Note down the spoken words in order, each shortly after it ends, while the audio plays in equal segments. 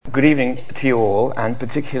Good evening to you all, and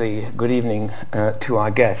particularly good evening to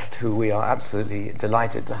our guest, who we are absolutely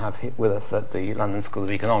delighted to have with us at the London School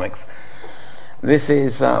of Economics. This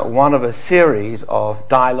is one of a series of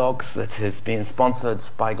dialogues that has been sponsored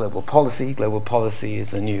by Global Policy. Global Policy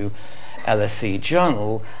is a new LSE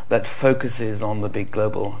journal that focuses on the big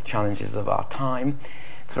global challenges of our time.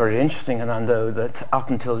 It's very interesting, Hernando, that up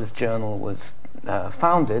until this journal was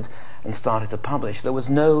founded and started to publish, there was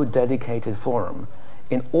no dedicated forum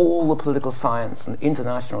in all the political science and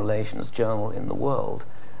international relations journal in the world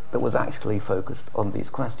that was actually focused on these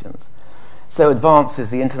questions. So advanced is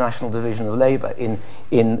the international division of labour in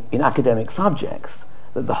academic subjects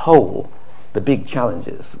that the big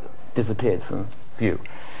challenges, disappeared from view.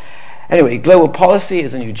 Anyway, Global Policy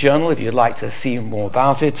is a new journal. If you'd like to see more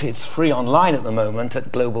about it, it's free online at the moment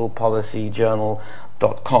at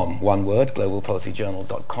globalpolicyjournal.com. One word,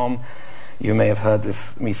 globalpolicyjournal.com. You may have heard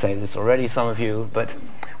me say this already, some of you, but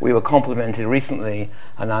we were complimented recently,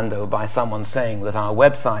 Hernando, by someone saying that our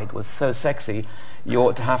website was so sexy you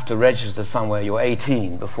ought to have to register somewhere you're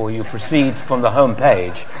 18 before you proceed from the home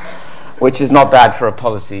page, which is not bad for a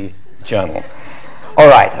policy journal. All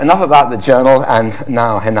right, enough about the journal, and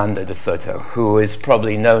now Hernando de Soto, who is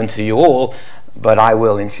probably known to you all, but I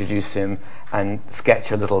will introduce him and sketch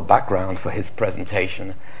a little background for his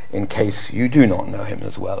presentation in case you do not know him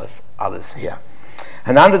as well as others here.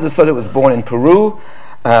 Hernando de Soto was born in Peru,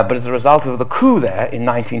 but as a result of the coup there in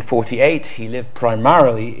 1948, he lived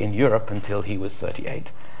primarily in Europe until he was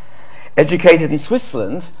 38. Educated in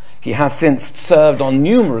Switzerland, he has since served on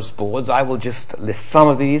numerous boards. I will just list some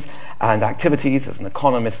of these, and activities as an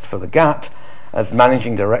economist for the GATT, as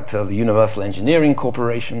managing director of the Universal Engineering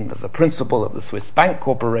Corporation, as a principal of the Swiss Bank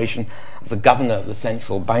Corporation, as a governor of the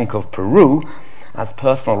Central Bank of Peru, as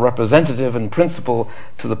personal representative and principal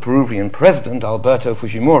to the Peruvian president, Alberto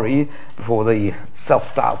Fujimori, before the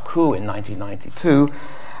self-styled coup in 1992,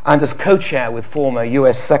 and as co-chair with former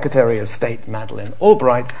US Secretary of State Madeleine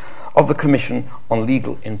Albright of the Commission on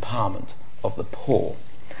Legal Empowerment of the Poor.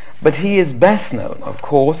 But he is best known, of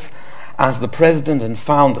course, as the president and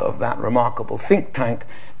founder of that remarkable think tank,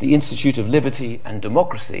 the Institute of Liberty and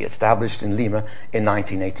Democracy, established in Lima in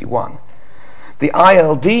 1981. The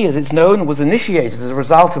ILD, as it's known, was initiated as a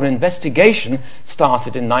result of an investigation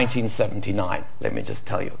started in 1979. Let me just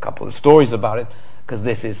tell you a couple of stories about it, because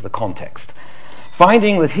this is the context.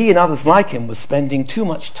 Finding that he and others like him were spending too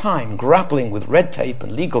much time grappling with red tape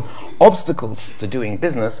and legal obstacles to doing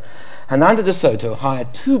business, Hernando de Soto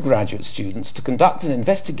hired 2 graduate students to conduct an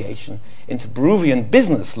investigation into Peruvian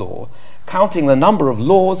business law, counting the number of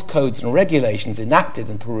laws, codes, and regulations enacted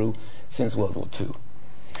in Peru since World War II.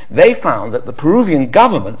 They found that the Peruvian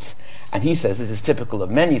governments, and he says this is typical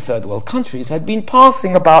of many third world countries, had been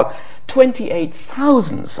passing about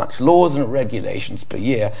 28,000 such laws and regulations per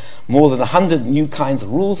year, more than 100 new kinds of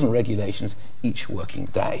rules and regulations each working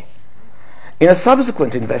day. In a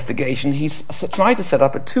subsequent investigation, he tried to set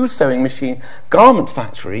up a 2-sewing machine garment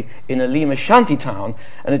factory in a Lima shanty town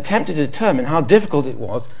and attempted to determine how difficult it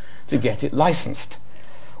was to get it licensed.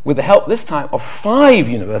 With the help this time of 5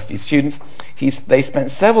 university students, they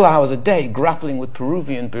spent several hours a day grappling with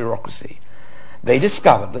Peruvian bureaucracy. They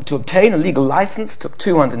discovered that to obtain a legal license took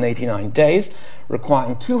 289 days,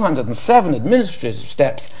 requiring 207 administrative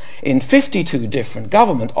steps in 52 different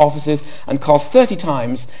government offices, and cost 30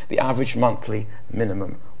 times the average monthly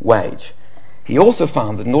minimum wage. He also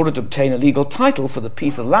found that in order to obtain a legal title for the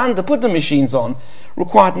piece of land to put the machines on,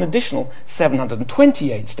 required an additional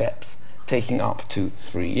 728 steps, taking up to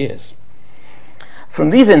 3 years. From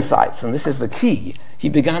these insights, and this is the key, he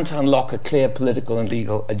began to unlock a clear political and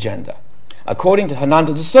legal agenda. According to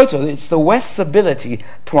Hernando de Soto, it's the West's ability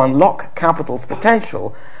to unlock capital's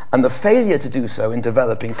potential and the failure to do so in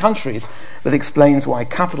developing countries that explains why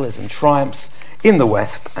capitalism triumphs in the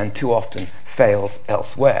West and too often fails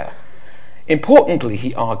elsewhere. Importantly,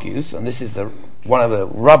 he argues, and this is one of the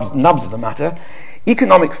nubs of the matter,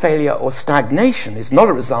 economic failure or stagnation is not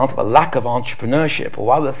a result of a lack of entrepreneurship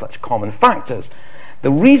or other such common factors.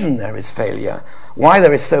 The reason there is failure, why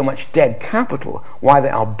there is so much dead capital, why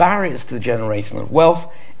there are barriers to the generation of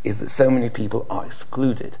wealth, is that so many people are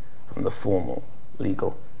excluded from the formal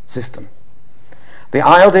legal system. The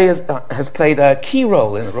ILD has played a key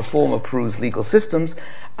role in the reform of Peru's legal systems,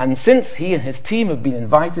 and since he and his team have been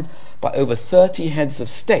invited by over 30 heads of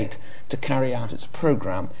state to carry out its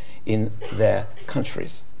program in their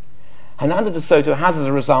countries. Hernando de Soto has, as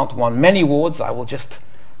a result, won many awards. I will just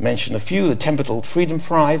mention a few: the Templeton Freedom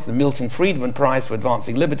Prize, the Milton Friedman Prize for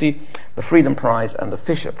Advancing Liberty, the Freedom Prize, and the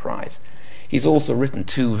Fisher Prize. He's also written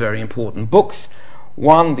 2 very important books,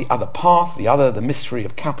 one, The Other Path, the other, The Mystery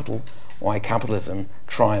of Capital, why capitalism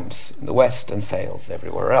triumphs in the West and fails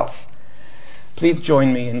everywhere else. Please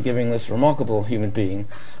join me in giving this remarkable human being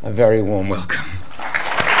a very warm welcome.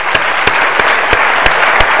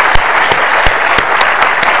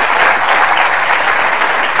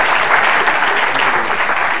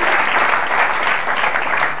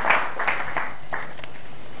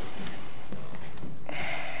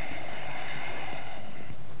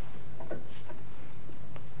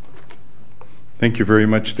 Thank you very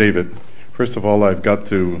much, David. First of all, I've got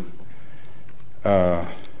to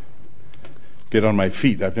get on my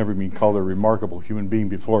feet. I've never been called a remarkable human being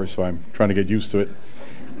before, so I'm trying to get used to it.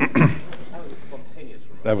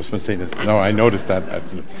 That was spontaneous. No, I noticed that.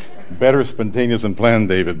 Better spontaneous than planned,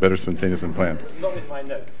 David. Better spontaneous than planned. Not in my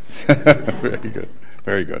notes. Very good.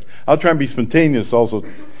 Very good. I'll try and be spontaneous also,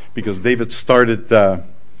 because David started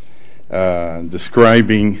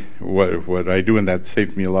describing what I do, and that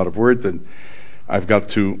saved me a lot of words, and I've got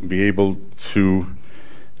to be able to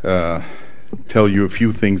tell you a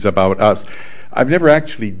few things about us. I've never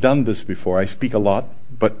actually done this before. I speak a lot,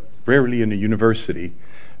 but rarely in a university.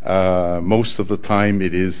 Most of the time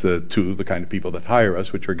it is to the kind of people that hire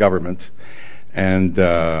us, which are governments, and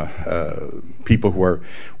people who are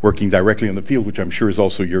working directly in the field, which I'm sure is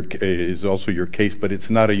also your case, but it's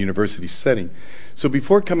not a university setting. So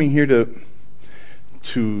before coming here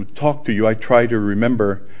to talk to you, I try to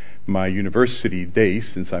remember my university days,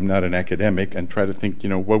 since I'm not an academic, and try to think,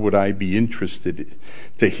 what would I be interested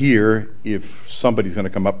to hear if somebody's going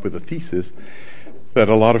to come up with a thesis that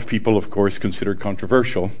a lot of people, of course, consider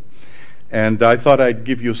controversial. And I thought I'd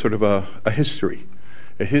give you sort of a history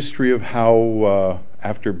of how,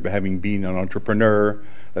 after having been an entrepreneur,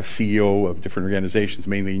 a CEO of different organizations,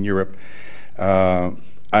 mainly in Europe,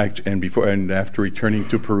 and after returning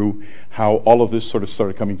to Peru, how all of this sort of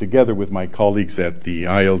started coming together with my colleagues at the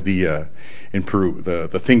ILD in Peru, the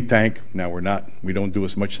think tank. Now we don't do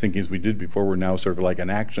as much thinking as we did before. We're now sort of like an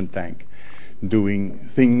action tank, doing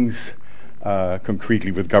things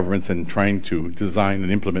concretely with governments and trying to design and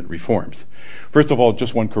implement reforms. First of all,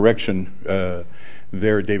 just one correction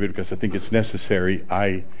there, David, because I think it's necessary.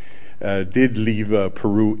 I did leave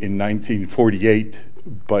Peru in 1948,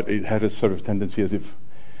 but it had a sort of tendency as if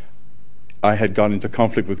I had gone into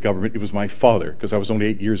conflict with government. It was my father, because I was only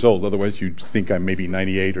 8 years old. Otherwise, you'd think I'm maybe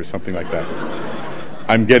 98 or something like that.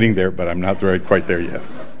 I'm getting there, but I'm not quite there yet.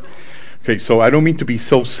 Okay, so I don't mean to be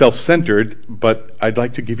so self-centered, but I'd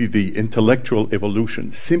like to give you the intellectual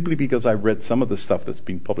evolution, simply because I've read some of the stuff that's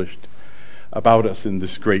been published about us in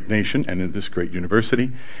this great nation and in this great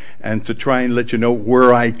university, and to try and let you know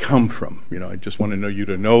where I come from. I just want you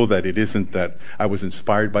to know that it isn't that I was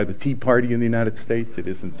inspired by the Tea Party in the United States. It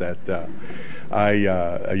isn't that I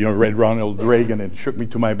read Ronald Reagan and it shook me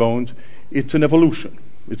to my bones. It's an evolution.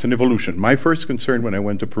 It's an evolution. My first concern when I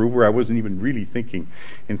went to Peru, where I wasn't even really thinking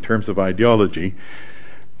in terms of ideology,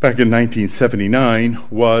 back in 1979,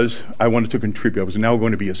 was I wanted to contribute. I was now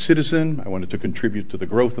going to be a citizen. I wanted to contribute to the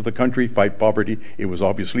growth of the country, fight poverty. It was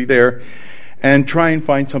obviously there. And try and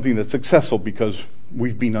find something that's successful, because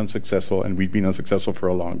we've been unsuccessful, and we've been unsuccessful for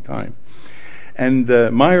a long time. And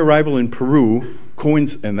my arrival in Peru,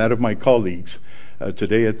 and that of my colleagues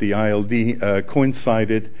today at the ILD,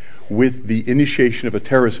 coincided with the initiation of a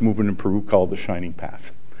terrorist movement in Peru called the Shining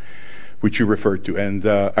Path, which you referred to. And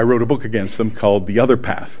I wrote a book against them called The Other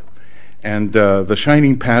Path. And the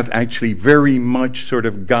Shining Path actually very much sort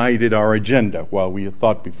of guided our agenda. While we had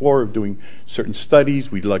thought before of doing certain studies,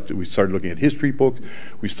 we started looking at history books,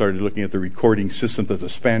 we started looking at the recording systems that the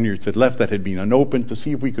Spaniards had left that had been unopened, to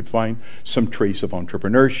see if we could find some trace of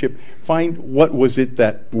entrepreneurship, find what was it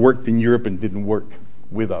that worked in Europe and didn't work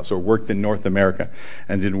with us, or worked in North America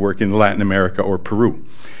and didn't work in Latin America or Peru.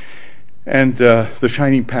 And the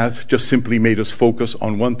Shining Path just simply made us focus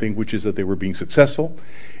on one thing, which is that they were being successful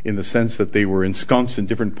in the sense that they were ensconced in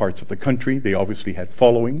different parts of the country. They obviously had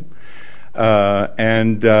following.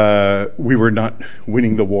 And we were not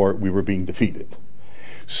winning the war, we were being defeated.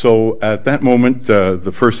 So at that moment,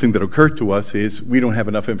 the first thing that occurred to us is we don't have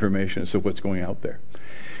enough information as to what's going out there.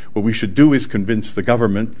 What we should do is convince the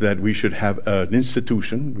government that we should have an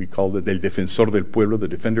institution, we call it El Defensor del Pueblo, the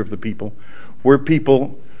defender of the people, where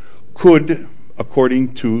people could,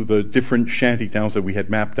 according to the different shanty towns that we had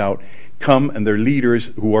mapped out, come and their leaders,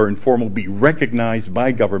 who are informal, be recognized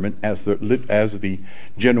by government as the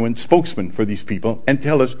genuine spokesman for these people, and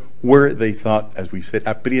tell us where they thought, as we said,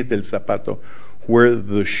 apriete el zapato, where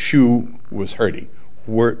the shoe was hurting.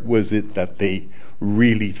 Where was it that they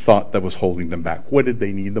really thought that was holding them back? What did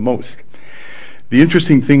they need the most? The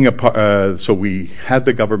interesting thing, so we had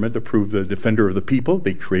the government approve the Defender of the People.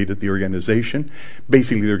 They created the organization.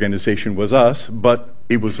 Basically, the organization was us, but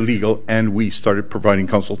it was legal, and we started providing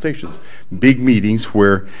consultations. Big meetings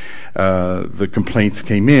where the complaints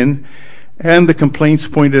came in, and the complaints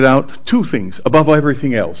pointed out two things above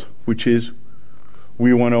everything else, which is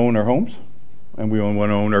we want to own our homes, and we want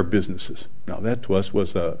to own our businesses. Now, that to us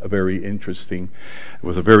was a very interesting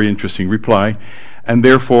reply, and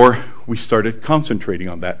therefore we started concentrating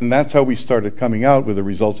on that. And that's how we started coming out with the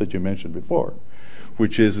results that you mentioned before,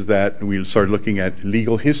 which is that we started looking at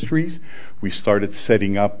legal histories. We started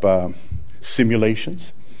setting up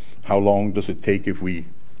simulations. How long does it take if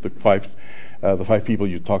the five people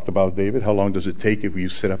you talked about, David, how long does it take if you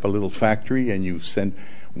set up a little factory and you send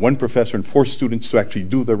one professor and 4 students to actually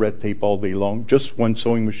do the red tape all day long? Just one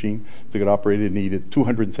sewing machine to get operated needed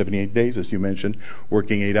 278 days, as you mentioned,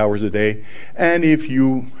 working 8 hours a day. And if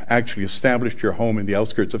you actually established your home in the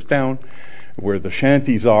outskirts of town, where the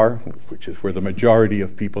shanties are, which is where the majority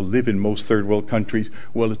of people live in most third world countries,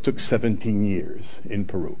 well, it took 17 years in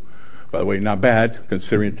Peru. By the way, not bad,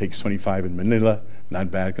 considering it takes 25 in Manila,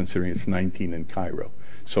 not bad considering it's 19 in Cairo.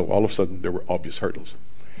 So all of a sudden, there were obvious hurdles.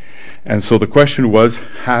 And so the question was,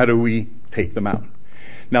 how do we take them out?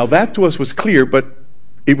 Now, that to us was clear, but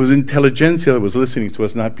it was intelligentsia that was listening to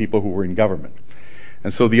us, not people who were in government.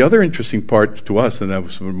 And so the other interesting part to us, and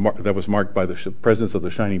that was marked by the presence of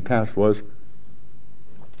the Shining Path, was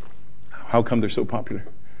how come they're so popular?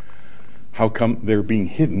 How come they're being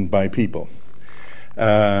hidden by people?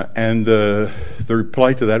 And the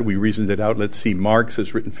reply to that, we reasoned it out. Let's see, Marx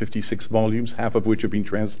has written 56 volumes, half of which have been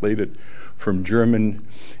translated from German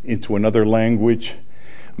into another language.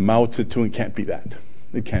 Mao Zedong, it can't be that.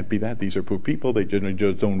 It can't be that. These are poor people. They generally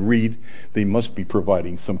just don't read. They must be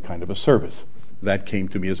providing some kind of a service. That came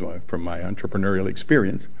to me as well from my entrepreneurial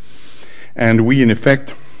experience. And we, in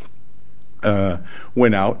effect,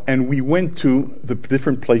 went out, and we went to the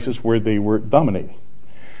different places where they were dominating.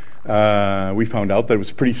 We found out that it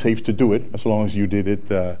was pretty safe to do it as long as you did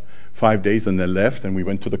it 5 days and then left. And we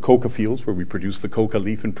went to the coca fields where we produce the coca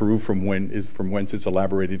leaf in Peru from whence it's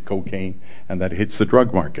elaborated cocaine, and that hits the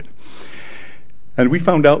drug market. And we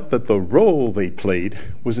found out that the role they played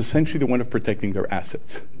was essentially the one of protecting their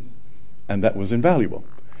assets, and that was invaluable.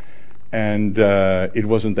 And it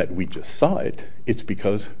wasn't that we just saw it, it's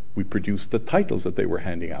because we produced the titles that they were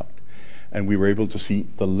handing out, and we were able to see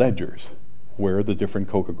the ledgers where the different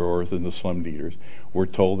coca growers and the slum leaders were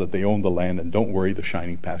told that they own the land, and don't worry, the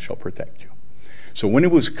Shining Path shall protect you. So when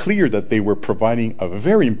it was clear that they were providing a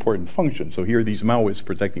very important function, so here are these Maoists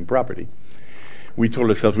protecting property, we told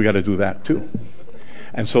ourselves we got to do that too.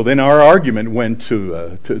 And so then our argument went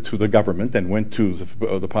to the government and went to the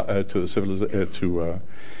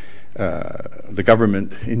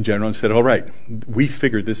government in general and said, all right, we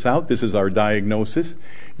figured this out. This is our diagnosis.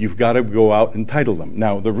 You've got to go out and title them.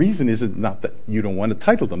 Now, the reason is not that you don't want to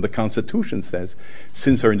title them. The Constitution says,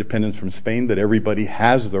 since our independence from Spain, that everybody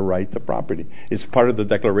has the right to property. It's part of the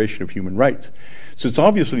Declaration of Human Rights. So it's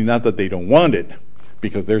obviously not that they don't want it,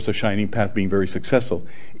 because there's a Shining Path being very successful.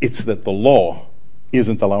 It's that the law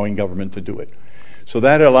isn't allowing government to do it. So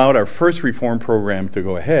that allowed our first reform program to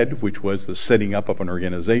go ahead, which was the setting up of an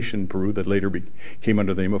organization in Peru that later came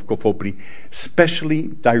under the name of COFOPRI, specially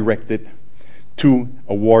directed to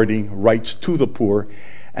awarding rights to the poor.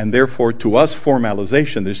 And therefore, to us,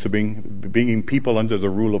 formalization, is to bringing people under the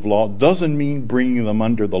rule of law, doesn't mean bringing them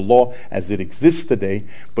under the law as it exists today,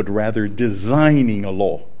 but rather designing a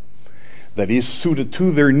law that is suited to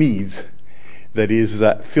their needs, that is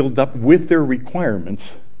filled up with their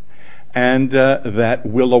requirements, and that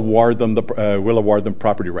will award them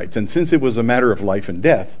property rights. And since it was a matter of life and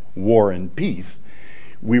death, war and peace,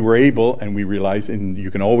 we were able, and we realized, and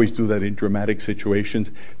you can always do that in dramatic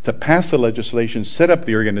situations, to pass the legislation, set up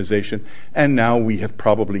the organization, and now we have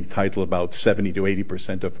probably titled about 70 to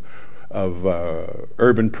 80% of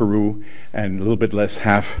urban Peru, and a little bit less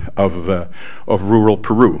half of rural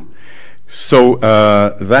Peru. So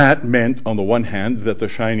that meant, on the one hand, that the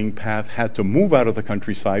Shining Path had to move out of the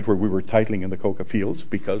countryside where we were titling in the coca fields,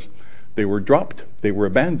 because they were dropped, they were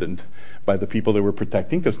abandoned by the people they were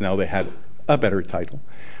protecting, because now they had a better title,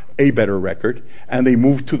 a better record, and they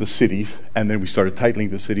moved to the cities, and then we started titling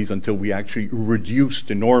the cities until we actually reduced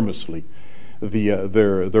enormously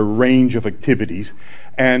their range of activities,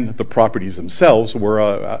 and the properties themselves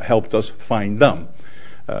were helped us find them.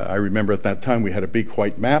 I remember at that time we had a big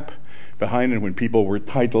white map behind, and when people were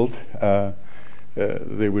titled,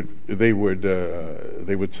 they would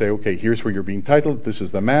say, okay, here's where you're being titled. This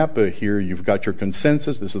is the map. Here you've got your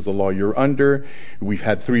consensus. This is the law you're under. We've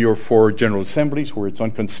had 3 or 4 general assemblies where it's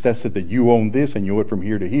uncontested that you own this and you own it from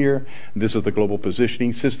here to here. This is the global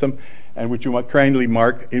positioning system. And would you kindly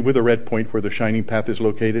mark with a red point where the shining path is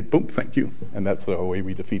located? Boom, thank you. And that's the way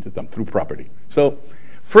we defeated them, through property. So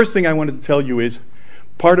first thing I wanted to tell you is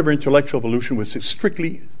part of our intellectual evolution was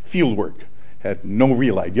strictly field work. Had no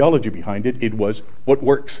real ideology behind it. It was what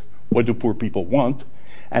works, what do poor people want,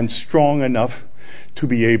 and strong enough to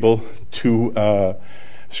be able to,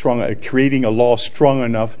 creating a law strong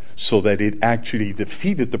enough so that it actually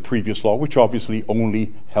defeated the previous law, which obviously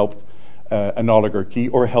only helped an oligarchy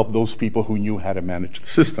or helped those people who knew how to manage the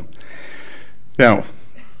system. Now,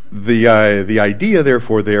 the idea,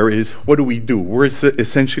 therefore, there is, what do we do? We're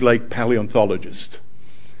essentially like paleontologists.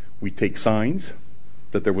 We take signs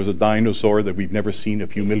that there was a dinosaur that we've never seen a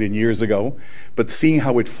few million years ago, but seeing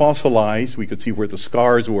how it fossilized, we could see where the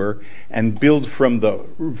scars were, and build from the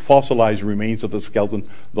fossilized remains of the skeleton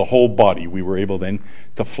the whole body. We were able then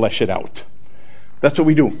to flesh it out. That's what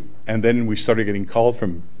we do. And then we started getting called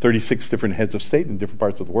from 36 different heads of state in different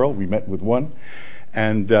parts of the world. We met with one.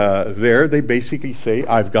 And there they basically say,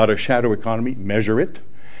 I've got a shadow economy, measure it.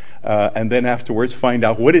 And then afterwards find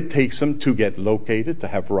out what it takes them to get located, to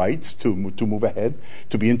have rights, to move ahead,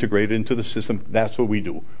 to be integrated into the system. That's what we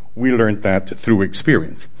do. We learned that through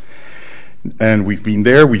experience. And we've been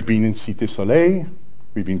there. We've been in Cité Soleil.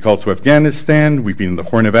 We've been called to Afghanistan. We've been in the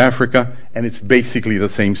Horn of Africa. And it's basically the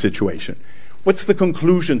same situation. What's the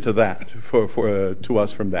conclusion to that, to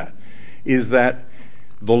us from that? Is that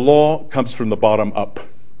the law comes from the bottom up.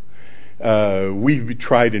 We've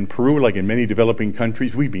tried in Peru, like in many developing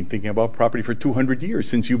countries, we've been thinking about property for 200 years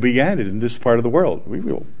since you began it in this part of the world.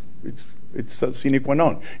 It's a sine qua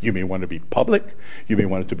non. You may want to be public, you may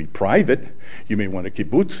want it to be private, you may want a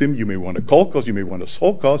kibbutzim, you may want a kolkhoz, you may want a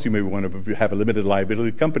solkhoz, you may want to have a limited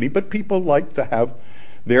liability company, but people like to have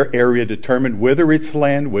their area determined, whether it's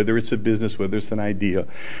land, whether it's a business, whether it's an idea,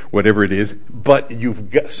 whatever it is. But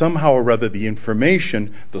you've got, somehow or other, the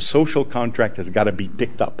information, the social contract has got to be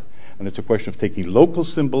picked up. And it's a question of taking local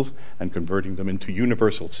symbols and converting them into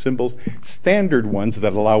universal symbols, standard ones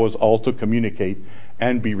that allow us all to communicate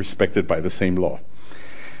and be respected by the same law.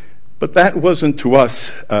 But that wasn't, to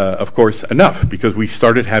us, of course, enough, because we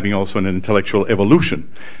started having also an intellectual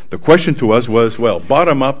evolution. The question to us was, well,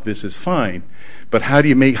 bottom up, this is fine, but how do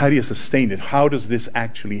you sustain it? How does this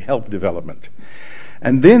actually help development?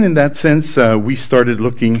 And then, in that sense, we started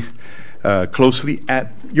looking closely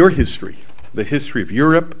at your history, the history of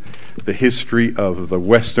Europe, the history of the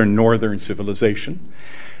Western Northern civilization,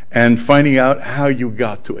 and finding out how you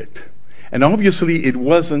got to it. And obviously, it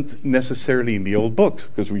wasn't necessarily in the old books,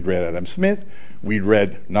 because we'd read Adam Smith, we'd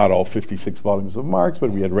read not all 56 volumes of Marx,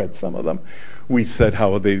 but we had read some of them. We said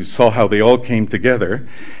how they saw how they all came together,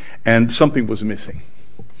 and something was missing.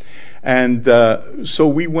 And so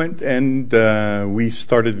we went and we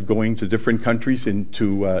started going to different countries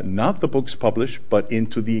into not the books published, but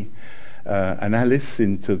into the analysis,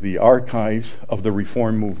 into the archives of the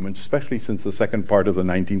reform movement, especially since the second part of the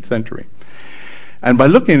 19th century. And by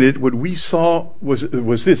looking at it, what we saw was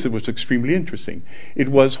this. It was extremely interesting. It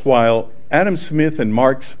was while Adam Smith and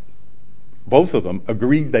Marx, both of them,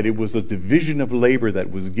 agreed that it was the division of labor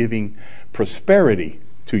that was giving prosperity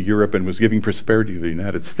to Europe and was giving prosperity to the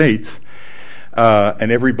United States,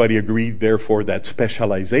 and everybody agreed, therefore, that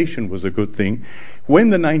specialization was a good thing.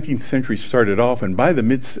 When the 19th century started off, and by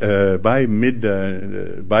mid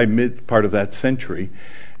part of that century,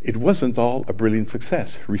 it wasn't all a brilliant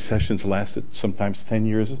success. Recessions lasted sometimes 10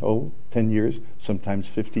 years, sometimes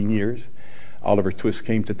 15 years. Oliver Twist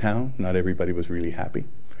came to town. Not everybody was really happy.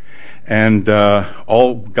 And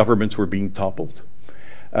all governments were being toppled.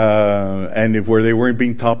 And where they weren't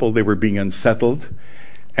being toppled, they were being unsettled.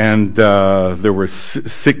 And there were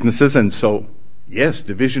sicknesses. And so, yes,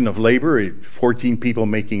 division of labor, 14 people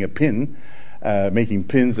making a pin, making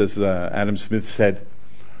pins, as Adam Smith said,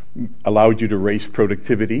 allowed you to raise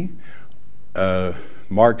productivity.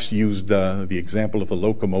 Marx used the example of a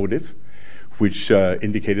locomotive, which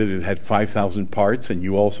indicated it had 5,000 parts, and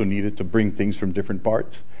you also needed to bring things from different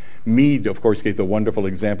parts. Mead, of course, gave the wonderful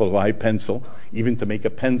example of eye pencil, even to make a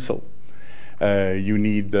pencil. You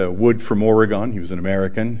need wood from Oregon. He was an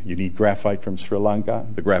American. You need graphite from Sri Lanka.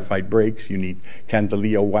 The graphite breaks. You need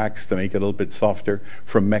Candelilla wax to make it a little bit softer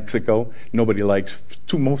from Mexico. Nobody likes,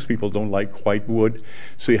 most people don't like white wood,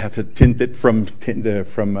 so you have to tint it from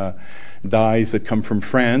dyes that come from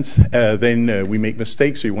France. Then we make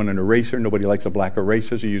mistakes. So you want an eraser. Nobody likes a black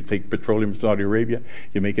eraser, so you take petroleum from Saudi Arabia.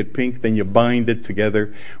 You make it pink. Then you bind it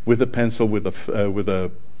together with a pencil with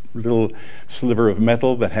a little sliver of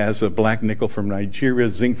metal that has a black nickel from Nigeria,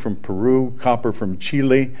 zinc from Peru, copper from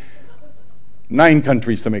Chile. 9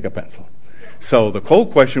 countries to make a pencil. So the whole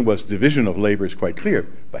question was division of labor is quite clear,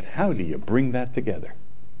 but how do you bring that together?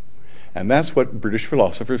 And that's what British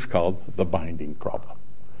philosophers called the binding problem.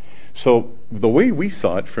 So the way we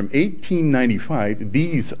saw it from 1895,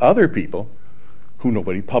 these other people, who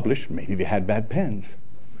nobody published, maybe they had bad pens,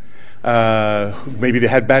 maybe they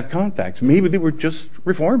had bad contacts, maybe they were just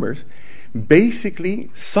reformers, basically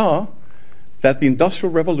saw that the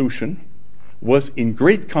Industrial Revolution was in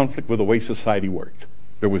great conflict with the way society worked.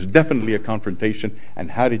 There was definitely a confrontation,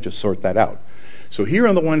 and how did you sort that out? So here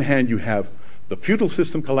on the one hand you have the feudal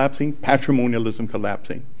system collapsing, patrimonialism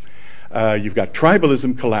collapsing, you've got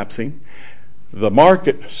tribalism collapsing, the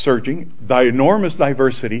market surging, the enormous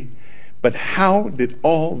diversity, but how did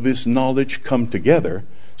all this knowledge come together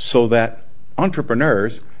so that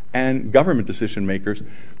entrepreneurs and government decision makers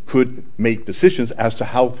could make decisions as to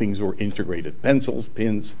how things were integrated, pencils,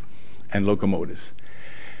 pins, and locomotives.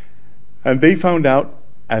 And they found out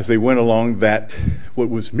as they went along that what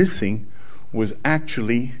was missing was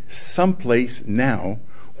actually someplace now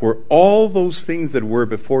where all those things that were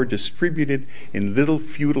before distributed in little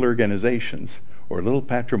feudal organizations or little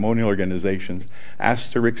patrimonial organizations,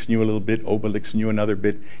 Asterix knew a little bit, Obelix knew another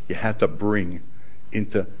bit, you had to bring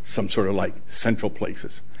into some sort of like central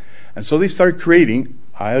places. And so they started creating,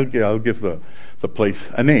 I'll give the place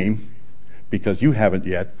a name because you haven't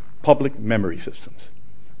yet, public memory systems.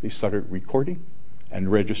 They started recording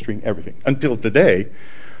and registering everything. Until today,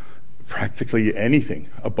 practically anything,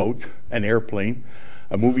 a boat, an airplane,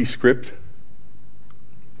 a movie script,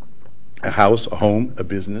 a house, a home, a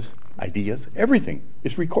business, ideas, everything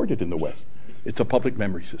is recorded in the West. It's a public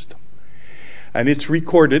memory system. And it's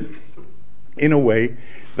recorded in a way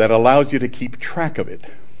that allows you to keep track of it.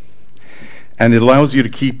 And it allows you to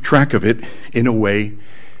keep track of it in a way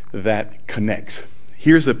that connects.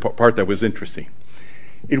 Here's the part that was interesting.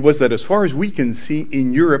 It was that as far as we can see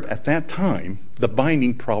in Europe at that time, the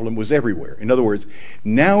binding problem was everywhere. In other words,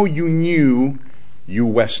 now you knew, you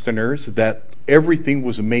Westerners, that everything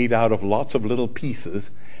was made out of lots of little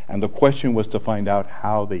pieces, and the question was to find out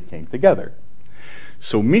how they came together.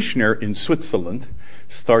 So Michener in Switzerland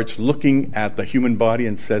starts looking at the human body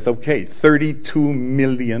and says, okay, 32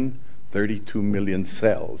 million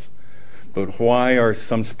cells. But why are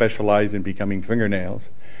some specialized in becoming fingernails?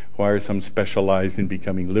 Why are some specialized in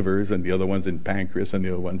becoming livers and the other ones in pancreas and the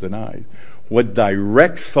other ones in eyes? What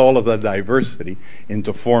directs all of the diversity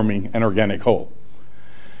into forming an organic whole?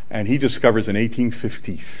 And he discovers in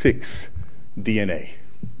 1856 DNA.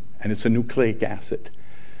 And it's a nucleic acid,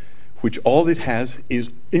 which all it has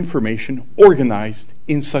is information organized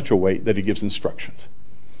in such a way that it gives instructions.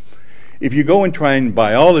 If you go and try in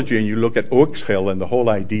biology and you look at Oexel and the whole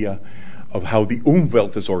idea of how the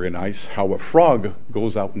Umwelt is organized, how a frog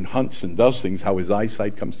goes out and hunts and does things, how his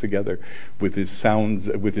eyesight comes together with his sound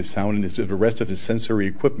and the rest of his sensory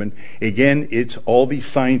equipment. Again, it's all these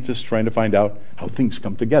scientists trying to find out how things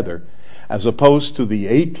come together, as opposed to the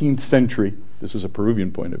 18th century, this is a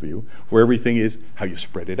Peruvian point of view, where everything is how you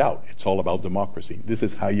spread it out. It's all about democracy. This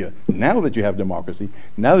is how you, now that you have democracy,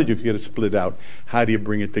 now that you've got to split out, how do you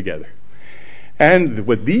bring it together? And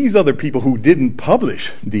with these other people who didn't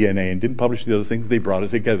publish DNA and didn't publish the other things, they brought it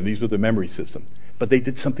together. These were the memory systems. But they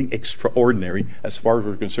did something extraordinary, as far as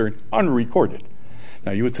we're concerned, unrecorded.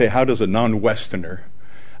 Now you would say, how does a non-Westerner,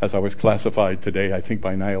 as I was classified today, I think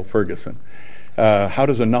by Niall Ferguson, how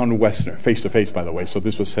does a non-Westerner, face-to-face by the way, so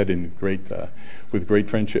this was said in with great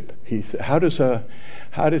friendship, he said, how does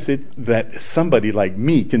it that somebody like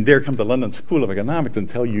me can dare come to London School of Economics and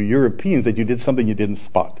tell you Europeans that you did something you didn't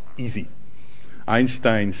spot? Easy.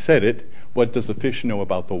 Einstein said it, what does the fish know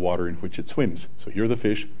about the water in which it swims? So you're the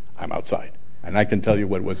fish, I'm outside. And I can tell you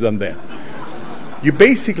what was done then. You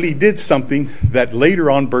basically did something that later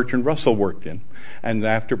on Bertrand Russell worked in. And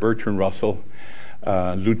after Bertrand Russell,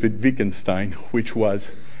 Ludwig Wittgenstein, which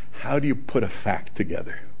was, how do you put a fact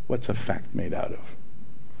together? What's a fact made out of?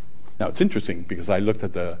 Now it's interesting because I looked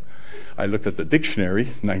at the dictionary,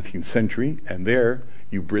 19th century, and there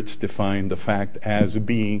you Brits define the fact as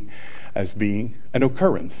being an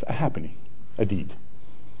occurrence, a happening, a deed.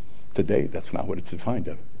 Today, that's not what it's defined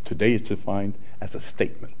of. Today it's defined as a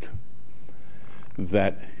statement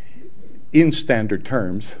that, in standard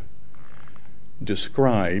terms,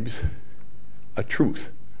 describes a truth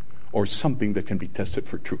or something that can be tested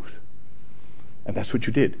for truth. And that's what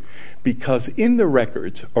you did. Because in the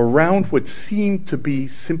records, around what seemed to be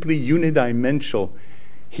simply unidimensional,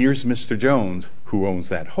 here's Mr. Jones who owns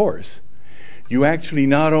that horse, you actually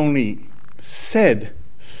not only said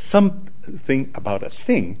something about a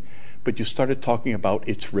thing, but you started talking about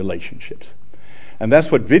its relationships. And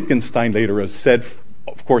that's what Wittgenstein later has said,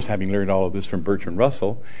 of course, having learned all of this from Bertrand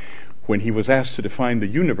Russell. When he was asked to define the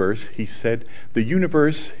universe, he said, the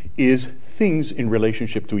universe is things in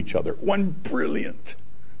relationship to each other. One brilliant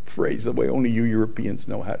phrase, the way only you Europeans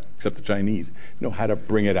know how, except the Chinese, know how to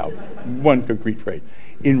bring it out. One concrete phrase,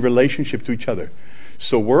 in relationship to each other.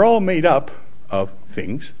 So we're all made up of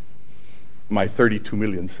things, my 32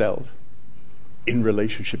 million cells, in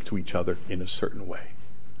relationship to each other in a certain way.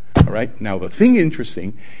 All right? Now, the thing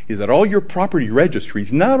interesting is that all your property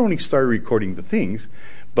registries not only start recording the things,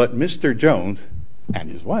 but Mr. Jones and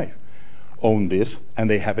his wife own this, and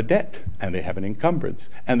they have a debt, and they have an encumbrance,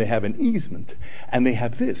 and they have an easement, and they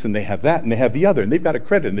have this, and they have that, and they have the other, and they've got a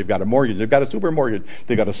credit, and they've got a mortgage, they've got a super mortgage,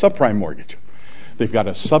 they've got a subprime mortgage, they've got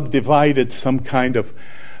a subdivided some kind of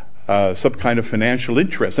financial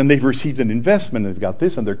interest, and they've received an investment, and they've got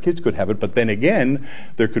this, and their kids could have it. But then again,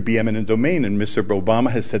 there could be eminent domain, and Mr. Obama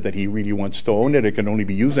has said that he really wants to own it. It can only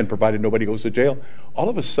be used, and provided nobody goes to jail. All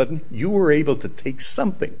of a sudden, you were able to take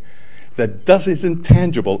something that isn't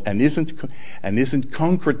tangible and isn't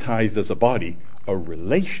concretized as a body, a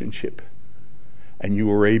relationship, and you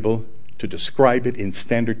were able to describe it in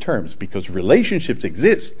standard terms, because relationships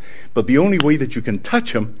exist, but the only way that you can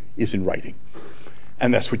touch them is in writing.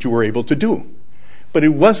 And that's what you were able to do. But it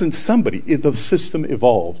wasn't somebody. The system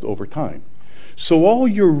evolved over time. So all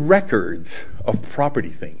your records of property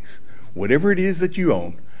things, whatever it is that you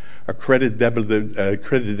own, a credit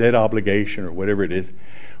debt obligation or whatever it is,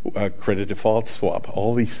 a credit default swap,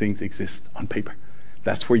 all these things exist on paper.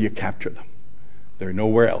 That's where you capture them. They're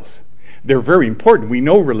nowhere else. They're very important. We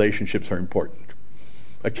know relationships are important.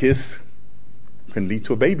 A kiss can lead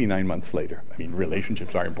to a baby 9 months later. I mean,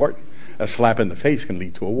 relationships are important. A slap in the face can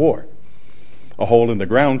lead to a war. A hole in the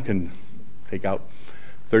ground can take out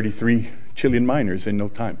 33 Chilean miners in no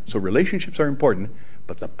time. So relationships are important,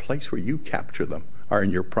 but the place where you capture them are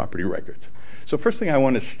in your property records. So first thing I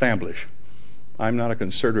want to establish, I'm not a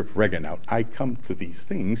conservative Reaganaut. I come to these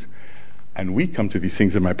things, and we come to these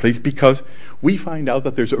things in my place because we find out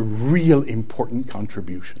that there's a real important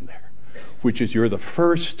contribution there, which is you're the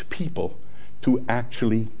first people to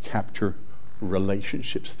actually capture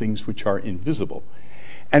relationships, things which are invisible.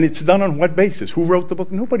 And it's done on what basis? Who wrote the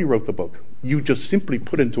book? Nobody wrote the book. You just simply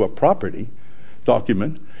put into a property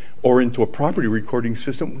document or into a property recording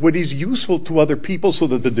system what is useful to other people so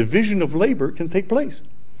that the division of labor can take place,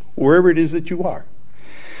 wherever it is that you are.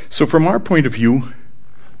 So from our point of view,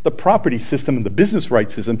 the property system and the business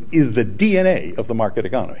rights system is the DNA of the market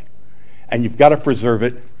economy. And you've got to preserve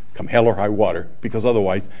it come hell or high water, because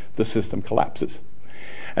otherwise the system collapses.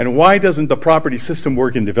 And why doesn't the property system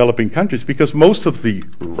work in developing countries? Because most of the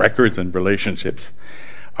records and relationships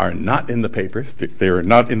are not in the papers, they are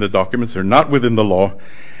not in the documents, they're not within the law,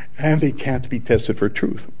 and they can't be tested for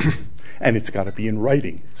truth. And it's got to be in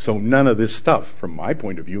writing. So none of this stuff, from my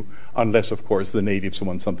point of view, unless, of course, the natives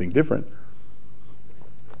want something different,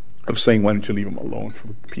 of saying, why don't you leave them alone, for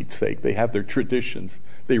Pete's sake? They have their traditions.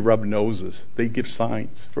 They rub noses. They give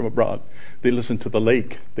signs from abroad. They listen to the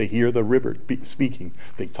lake. They hear the river speaking.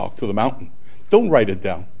 They talk to the mountain. Don't write it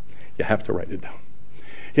down. You have to write it down.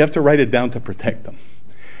 You have to write it down to protect them.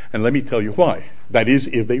 And let me tell you why. That is,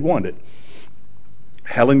 if they want it.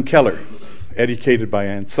 Helen Keller, educated by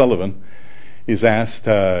Anne Sullivan, is asked,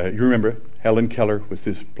 you remember, Helen Keller was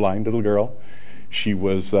this blind little girl. She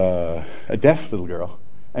was a deaf little girl,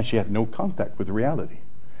 and she had no contact with reality.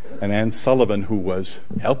 And Anne Sullivan, who was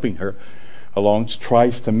helping her along,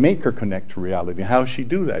 tries to make her connect to reality. How does she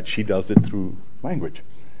do that? She does it through language.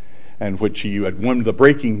 And what she, at one, the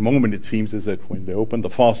breaking moment, it seems, is that when they open the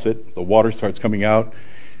faucet, the water starts coming out.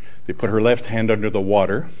 They put her left hand under the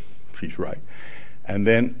water. She's right. And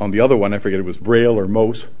then on the other one, I forget, it was Braille or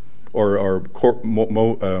Morse,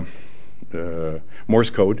 Morse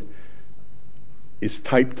code, is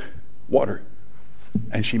typed water.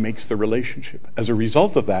 And she makes the relationship. As a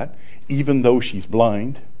result of that, even though she's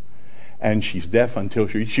blind and she's deaf until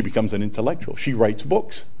she becomes an intellectual, she writes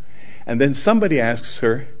books. And then somebody asks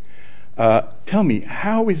her, tell me,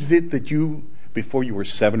 how is it that you, before you were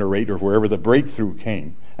 7 or 8 or wherever the breakthrough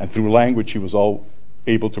came, and through language she was all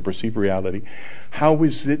able to perceive reality. How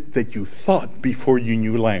is it that you thought before you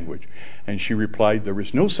knew language? And she replied, there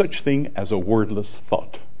is no such thing as a wordless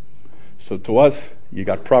thought. So to us, you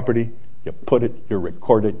got property, you put it, you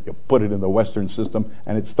record it, you put it in the Western system,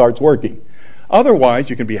 and it starts working. Otherwise,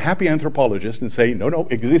 you can be a happy anthropologist and say, no,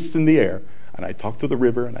 it exists in the air. And I talk to the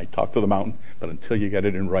river and I talk to the mountain, but until you get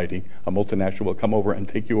it in writing, a multinational will come over and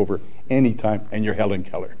take you over anytime, and you're Helen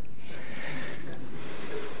Keller.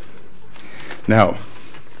 Now,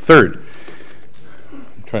 third,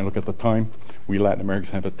 I'm trying to look at the time. We Latin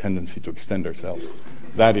Americans have a tendency to extend ourselves.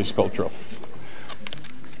 That is cultural.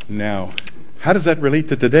 Now, how does that relate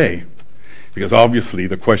to today? Because obviously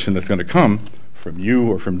the question that's going to come from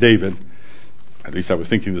you or from David, at least I was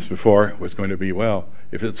thinking this before, was going to be, well,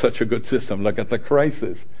 if it's such a good system, look at the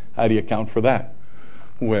crisis. How do you account for that?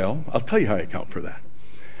 Well, I'll tell you how I account for that.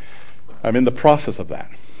 I'm in the process of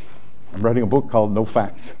that. I'm writing a book called No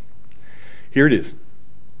Facts. Here it is.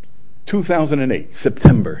 2008,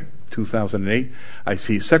 September 2008, I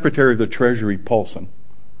see Secretary of the Treasury Paulson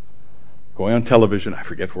going on television. I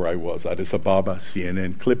forget where I was, Addis Ababa,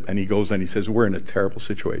 CNN clip, and he goes and he says, we're in a terrible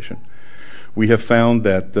situation. We have found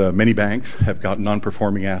that many banks have got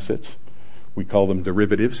non-performing assets. We call them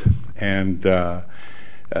derivatives, and there's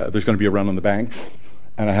going to be a run on the banks,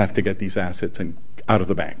 and I have to get these assets out of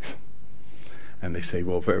the banks. And they say,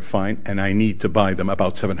 well, very fine, and I need to buy them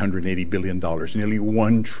about $780 billion, nearly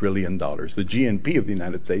 $1 trillion. The GNP of the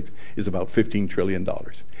United States is about $15 trillion.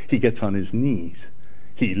 He gets on his knees.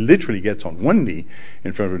 He literally gets on one knee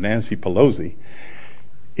in front of Nancy Pelosi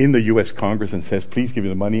in the U.S. Congress and says, please give me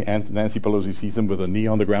the money. And Nancy Pelosi sees him with a knee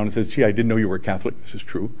on the ground and says, gee, I didn't know you were Catholic. This is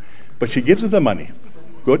true. But she gives him the money.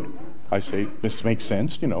 Good. I say, this makes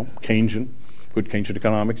sense, Keynesian. Good Keynesian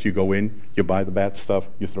economics, you go in, you buy the bad stuff,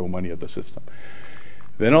 you throw money at the system.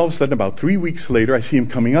 Then all of a sudden, about 3 weeks later, I see him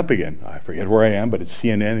coming up again. I forget where I am, but it's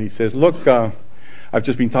CNN, and he says, look, I've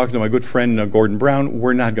just been talking to my good friend Gordon Brown.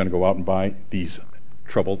 We're not going to go out and buy these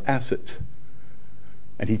troubled assets.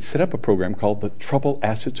 And he'd set up a program called the Troubled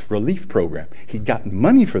Assets Relief Program. He'd gotten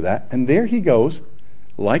money for that, and there he goes,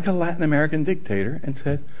 like a Latin American dictator, and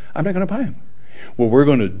said, I'm not going to buy them. What we're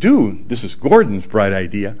going to do, this is Gordon's bright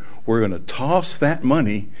idea, we're going to toss that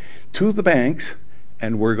money to the banks,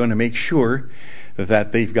 and we're going to make sure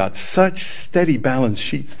that they've got such steady balance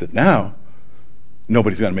sheets that now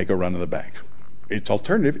nobody's going to make a run on the bank. It's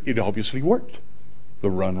alternative. It obviously worked. The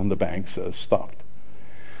run on the banks stopped.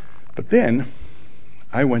 But then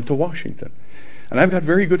I went to Washington. And I've got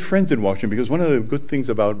very good friends in Washington, because one of the good things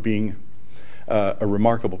about being a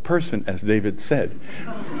remarkable person, as David said,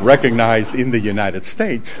 recognized in the United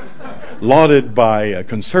States, lauded by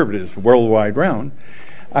conservatives worldwide round,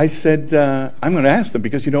 I said, I'm going to ask them,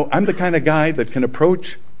 because, I'm the kind of guy that can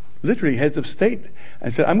approach literally heads of state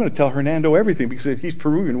and said, I'm going to tell Hernando everything, because if he's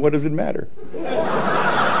Peruvian, what does it matter?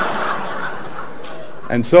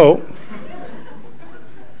 And so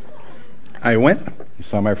I went,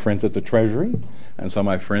 saw my friends at the Treasury, and saw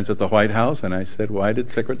my friends at the White House, and I said, why did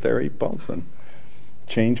Secretary Paulson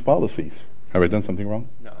change policies? Have I done something wrong?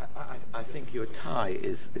 No, I think your tie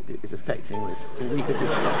is affecting this. We could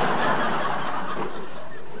just...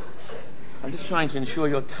 I'm just trying to ensure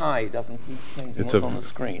your tie doesn't keep changing what's on the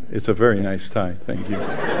screen. It's a very nice tie, thank you.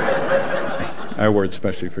 I wore it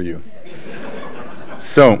especially for you.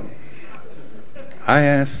 So, I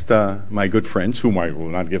asked my good friends, whom I will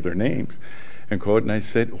not give their names, and I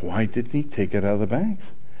said, why didn't he take it out of the banks?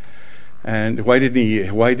 And why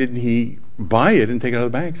didn't he buy it and take it out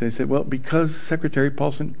of the banks? And they said, well, because Secretary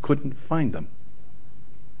Paulson couldn't find them.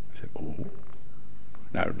 I said, oh.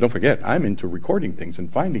 Now, don't forget, I'm into recording things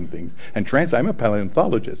and finding things. And I'm a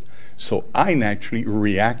paleontologist. So I naturally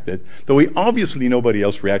reacted, the way obviously nobody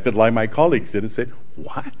else reacted, like my colleagues did, and said,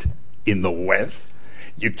 what? In the West?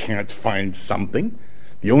 You can't find something?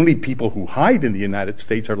 The only people who hide in the United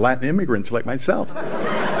States are Latin immigrants like myself.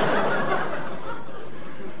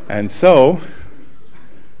 And so,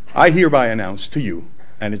 I hereby announce to you,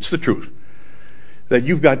 and it's the truth, that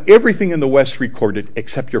you've got everything in the West recorded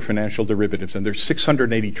except your financial derivatives, and there's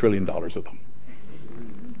 $680 trillion of them.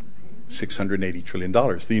 $680 trillion.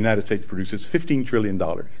 The United States produces $15 trillion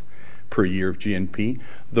per year of GNP.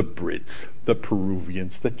 The Brits, the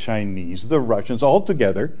Peruvians, the Chinese, the Russians, all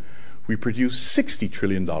together, we produce $60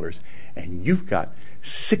 trillion. And you've got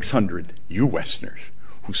 600, you Westerners,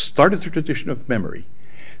 who started the tradition of memory,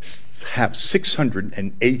 have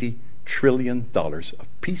 $680 trillion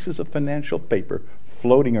of pieces of financial paper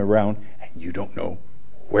floating around, and you don't know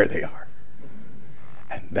where they are.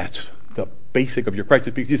 And that's the basic of your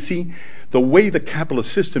crisis. Because you see, the way the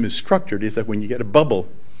capitalist system is structured is that when you get a bubble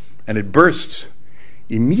and it bursts,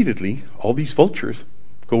 immediately all these vultures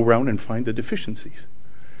go around and find the deficiencies.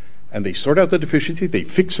 And they sort out the deficiency, they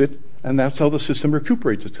fix it, and that's how the system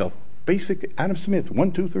recuperates itself. Basic Adam Smith,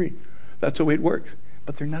 1, 2, 3. That's the way it works.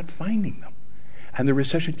 But they're not finding them. And the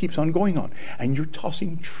recession keeps on going on. And you're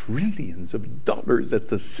tossing trillions of dollars at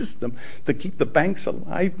the system to keep the banks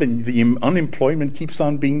alive, and the unemployment keeps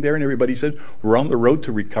on being there, and everybody says, we're on the road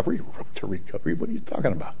to recovery. Road to recovery? What are you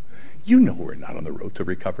talking about? You know we're not on the road to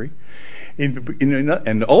recovery.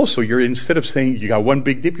 And also, you're, instead of saying you got one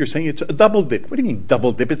big dip, you're saying it's a double dip. What do you mean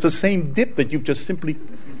double dip? It's the same dip that you've just simply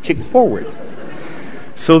kicked forward.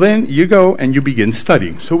 So then you go and you begin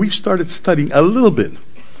studying. So we've started studying a little bit.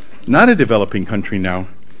 Not a developing country now,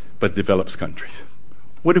 but developed countries.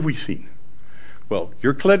 What have we seen? Well,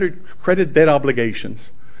 your credit debt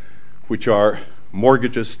obligations, which are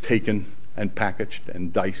mortgages taken and packaged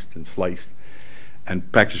and diced and sliced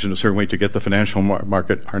and packaged in a certain way to get the financial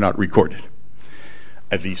market, are not recorded.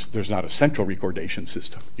 At least there's not a central recordation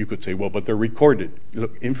system. You could say, well, but they're recorded.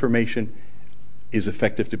 Look, information is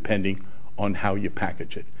effective depending on how you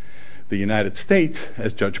package it. The United States,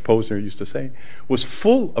 as Judge Posner used to say, was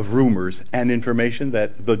full of rumors and information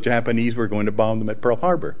that the Japanese were going to bomb them at Pearl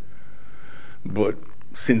Harbor. But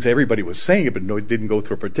since everybody was saying it, but it didn't go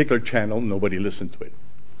through a particular channel, nobody listened to it.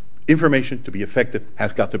 Information, to be effective,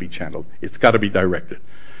 has got to be channeled. It's got to be directed.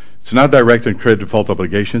 It's not directed in credit default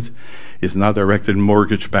obligations. It's not directed in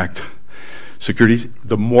mortgage-backed securities.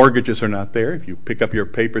 The mortgages are not there. If you pick up your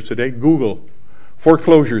papers today, Google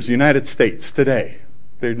foreclosures, United States, today.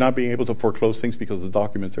 They're not being able to foreclose things because the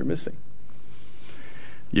documents are missing.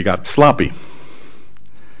 You got sloppy.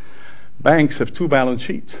 Banks have 2 balance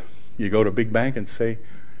sheets. You go to a big bank and say,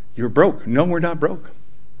 you're broke. No, we're not broke.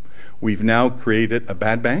 We've now created a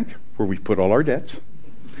bad bank where we've put all our debts.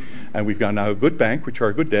 And we've got now a good bank, which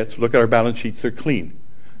are good debts. Look at our balance sheets, they're clean.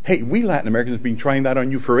 Hey, we Latin Americans have been trying that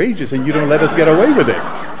on you for ages, and you don't let us get away with it.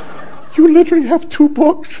 You literally have 2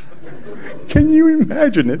 books. Can you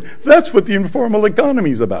imagine it? That's what the informal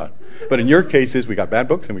economy is about. But in your cases, we got bad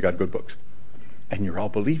books and we got good books. And you're all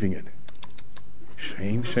believing it.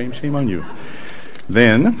 Shame, shame, shame on you.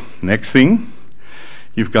 Then, next thing,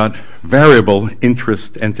 you've got variable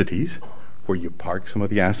interest entities where you park some of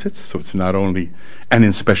the assets, so it's not only, and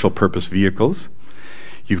in special purpose vehicles.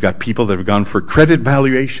 You've got people that have gone for credit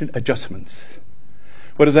valuation adjustments.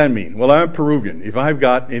 What does that mean? Well, I'm a Peruvian. If I've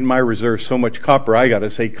got in my reserve so much copper, I got to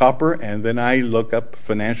say copper, and then I look up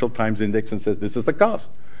Financial Times Index and says, this is the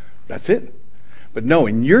cost. That's it. But no,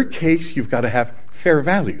 in your case, you've got to have fair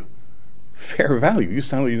value. Fair value. You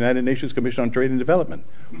sound like the United Nations Commission on Trade and Development.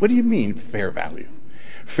 What do you mean, fair value?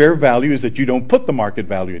 Fair value is that you don't put the market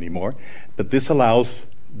value anymore, but this allows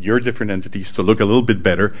your different entities to look a little bit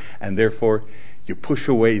better, and therefore you push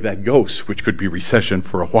away that ghost, which could be recession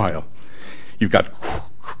for a while. You've got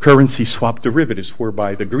currency swap derivatives,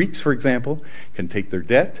 whereby the Greeks, for example, can take their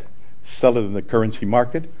debt, sell it in the currency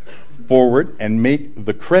market, forward, and make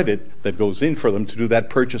the credit that goes in for them to do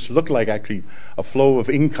that purchase look like actually a flow of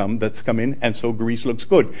income that's come in, and so Greece looks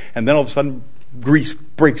good. And then all of a sudden, Greece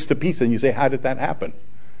breaks to pieces, and you say, how did that happen?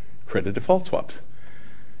 Credit default swaps.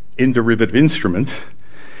 In derivative instruments,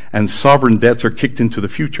 and sovereign debts are kicked into the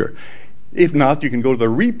future. If not, you can go to the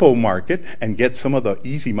repo market and get some of the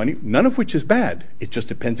easy money, none of which is bad. It just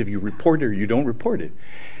depends if you report it or you don't report it.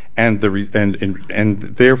 And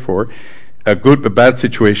therefore, a bad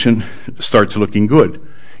situation starts looking good.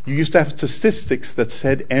 You used to have statistics that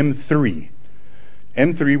said M3.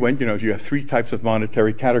 M3 went, if you have 3 types of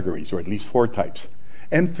monetary categories, or at least 4 types.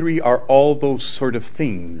 M3 are all those sort of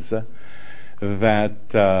things that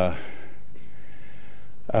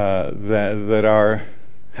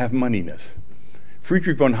have moneyness.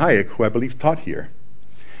 Friedrich von Hayek, who I believe taught here,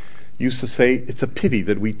 used to say, it's a pity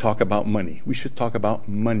that we talk about money. We should talk about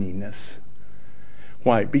moneyness.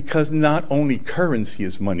 Why? Because not only currency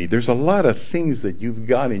is money. There's a lot of things that you've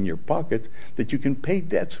got in your pockets that you can pay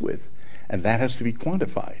debts with, and that has to be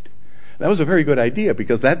quantified. That was a very good idea,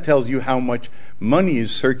 because that tells you how much money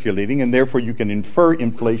is circulating, and therefore you can infer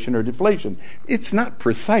inflation or deflation. It's not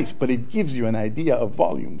precise, but it gives you an idea of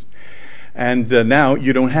volumes. And now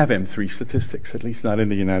you don't have M3 statistics, at least not in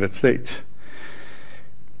the United States.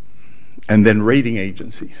 And then rating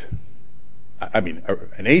agencies. I mean,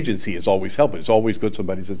 an agency is always helpful. It's always good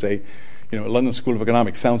somebody to say, London School of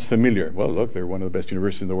Economics sounds familiar. Well, look, they're one of the best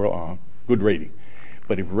universities in the world. Good rating.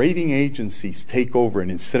 But if rating agencies take over, and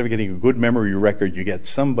instead of getting a good memory record, you get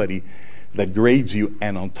somebody that grades you,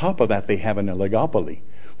 and on top of that, they have an oligopoly,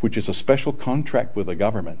 which is a special contract with the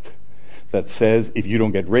government that says, if you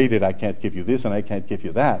don't get rated, I can't give you this and I can't give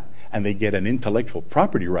you that. and they get an intellectual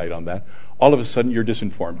property right on that, all of a sudden you're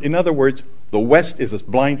disinformed. In other words, the West is as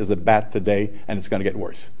blind as a bat today, and it's going to get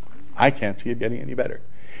worse. I can't see it getting any better.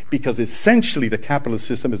 Because essentially the capitalist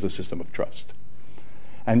system is a system of trust.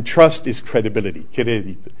 And trust is credibility.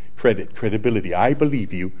 Credibility. I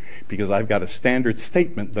believe you because I've got a standard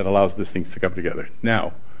statement that allows these things to come together.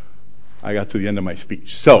 Now, I got to the end of my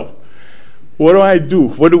speech. So, what do I do?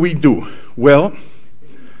 What do we do? Well,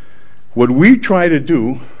 what we try to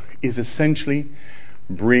do is essentially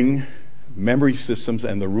bring memory systems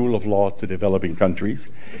and the rule of law to developing countries.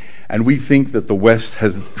 And we think that the West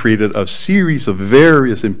has created a series of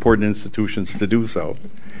various important institutions to do so.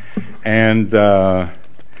 And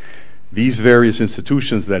these various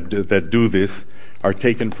institutions that do this are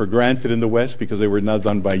taken for granted in the West because they were not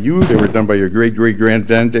done by you. They were done by your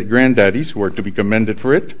great-great-granddaddies who are to be commended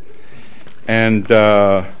for it. And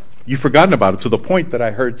you've forgotten about it to the point that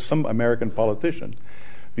I heard some American politician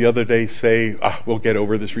the other day say, we'll get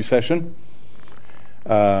over this recession.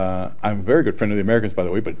 I'm a very good friend of the Americans, by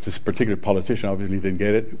the way, but this particular politician obviously didn't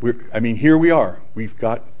get it. Here we are. We've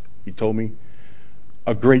got, he told me,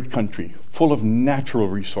 a great country full of natural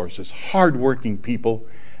resources, hardworking people,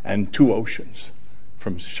 and 2 oceans,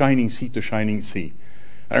 from shining sea to shining sea.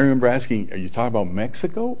 And I remember asking, are you talking about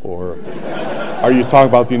Mexico or are you talking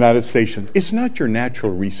about the United States? It's not your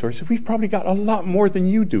natural resources. We've probably got a lot more than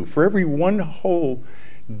you do. For every 1 hole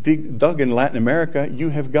dug in Latin America, you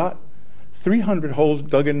have got 300 holes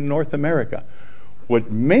dug in North America. What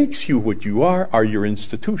makes you what you are your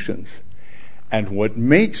institutions. And what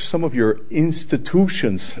makes some of your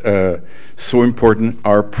institutions so important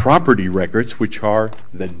are property records, which are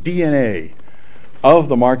the DNA of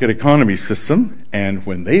the market economy system. And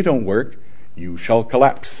when they don't work, you shall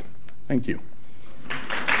collapse. Thank you.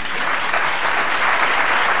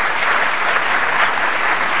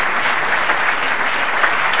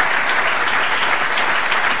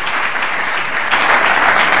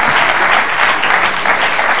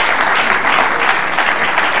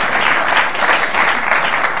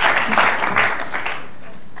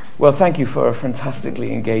 Well, thank you for a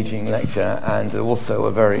fantastically engaging lecture and also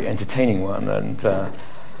a very entertaining one. And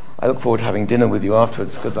I look forward to having dinner with you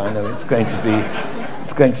afterwards because I know it's going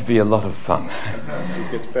to be a lot of fun.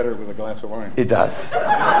 It gets better with a glass of wine. It does.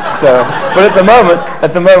 So, but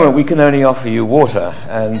at the moment, we can only offer you water.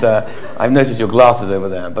 And I've noticed your glasses over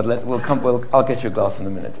there. But I'll get you a glass in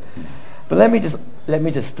a minute. But let me just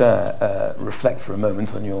reflect for a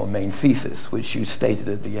moment on your main thesis, which you stated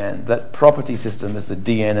at the end, that property system is the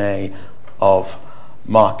DNA of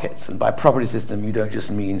markets. And by property system, you don't just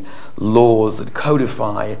mean laws that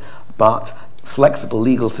codify, but flexible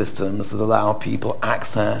legal systems that allow people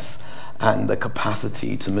access and the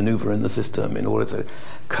capacity to maneuver in the system in order to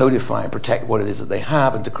codify and protect what it is that they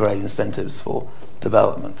have and to create incentives for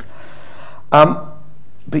development.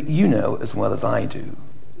 But you know as well as I do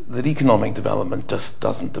that economic development just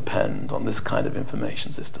doesn't depend on this kind of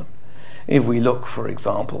information system. If we look, for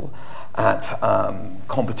example, at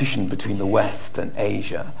competition between the West and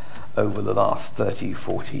Asia over the last 30,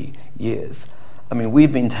 40 years,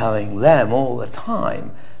 we've been telling them all the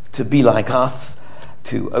time to be like us,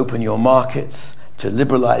 to open your markets, to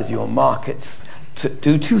liberalize your markets, to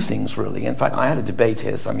do 2 things, really. In fact, I had a debate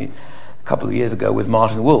here a couple of years ago with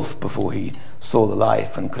Martin Wolf before he saw the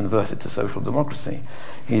light and converted to social democracy.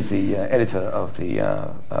 He's the editor of the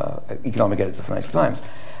economic editor of the Financial Times.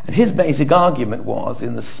 And his basic argument was,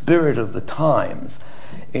 in the spirit of the times,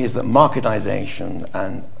 is that marketization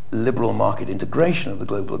and liberal market integration of the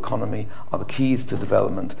global economy are the keys to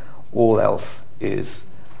development. All else is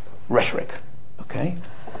rhetoric, okay?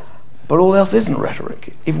 But all else isn't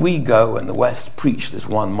rhetoric. If we go and the West preach this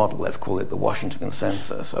one model, let's call it the Washington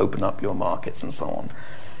Consensus, open up your markets and so on,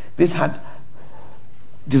 this had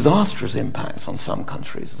disastrous impacts on some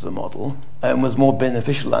countries as a model and was more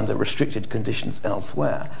beneficial under restricted conditions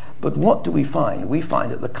elsewhere. But what do we find? We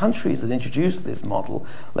find that the countries that introduced this model,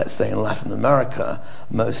 let's say in Latin America,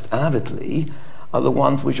 most avidly, are the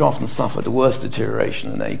ones which often suffered the worst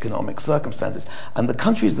deterioration in their economic circumstances. And the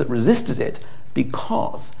countries that resisted it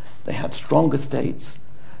because they had stronger states,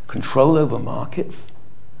 control over markets,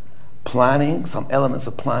 planning, some elements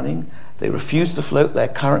of planning. They refused to float their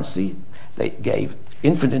currency. They gave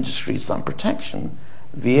infant industries some protection.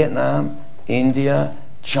 Vietnam, India,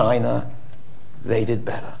 China, they did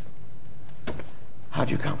better. How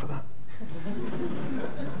do you account for that?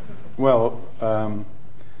 Well,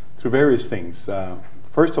 through various things.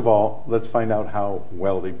 First of all, let's find out how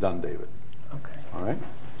well they've done, David. Okay. All right?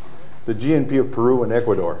 The GNP of Peru and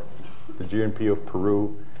Ecuador, the GNP of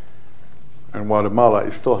Peru and Guatemala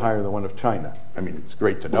is still higher than one of China. It's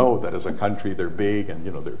great to know that as a country they're big and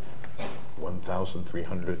they're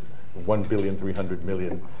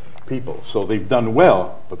 1,300,000,000 people. So they've done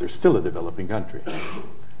well, but they're still a developing country.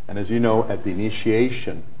 And as you know, at the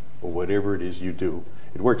initiation of whatever it is you do,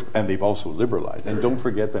 it works. And they've also liberalized. And don't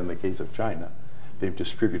forget that in the case of China, they've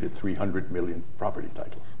distributed 300 million property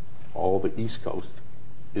titles. All the East Coast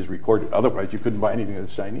is recorded. Otherwise, you couldn't buy anything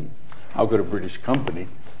that's Chinese. How could a British company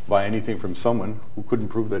buy anything from someone who couldn't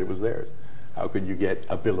prove that it was theirs? How could you get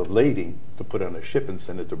a bill of lading to put on a ship and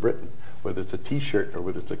send it to Britain, whether it's a T-shirt or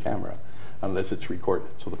whether it's a camera, unless it's recorded?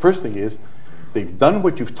 So the first thing is, they've done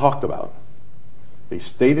what you've talked about. They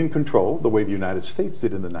stayed in control the way the United States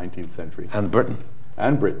did in the 19th century. And Britain.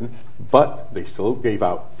 And Britain, but they still gave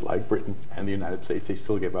out, like Britain and the United States, they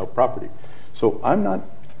still gave out property. So I'm not,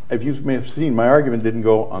 as you may have seen, my argument didn't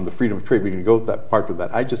go on the freedom of trade. We can go to that part of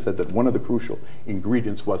that. I just said that one of the crucial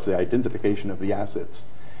ingredients was the identification of the assets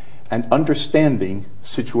and understanding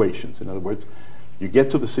situations. In other words, you get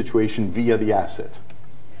to the situation via the asset.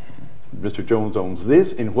 Mr. Jones owns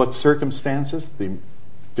this, in what circumstances, the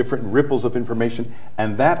different ripples of information,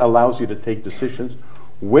 and that allows you to take decisions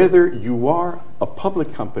whether you are a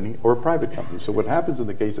public company or a private company. So what happens in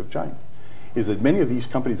the case of China is that many of these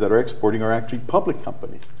companies that are exporting are actually public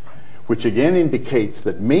companies, which again indicates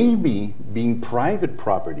that maybe being private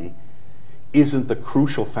property isn't the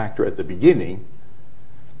crucial factor at the beginning,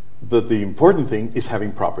 but the important thing is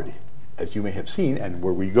having property. As you may have seen, and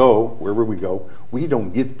wherever we go, we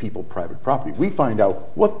don't give people private property. We find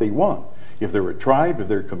out what they want. If they're a tribe, if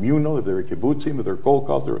they're communal, if they're a kibbutzim, if they're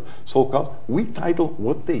kolkhos, they're solkhos, we title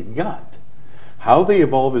what they've got. How they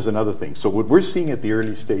evolve is another thing. So what we're seeing at the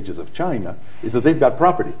early stages of China is that they've got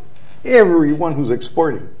property. Everyone who's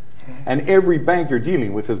exporting and every bank you're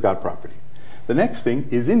dealing with has got property. The next thing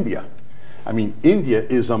is India. I mean, India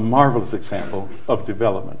is a marvelous example of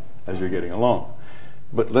development as you're getting along.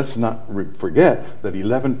 But let's not forget that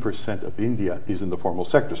 11% of India is in the formal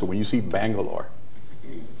sector. So when you see Bangalore,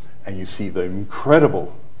 and you see the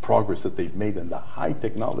incredible progress that they've made in the high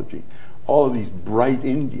technology, all of these bright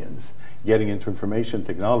Indians getting into information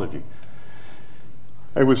technology.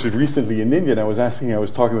 I was recently in India, and I was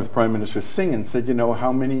talking with Prime Minister Singh and said, you know,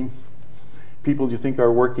 how many people do you think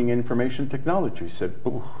are working in information technology? He said,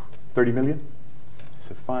 30 million? I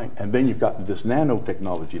said, fine. And then you've got this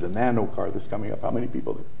nanotechnology, the nano car that's coming up. How many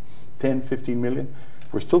people there? 10, 15 million?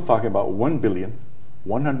 We're still talking about 1 billion,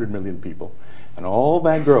 100 million people. And all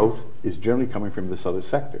that growth is generally coming from this other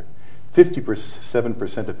sector.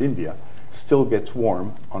 57% of India still gets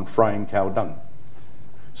warm on frying cow dung.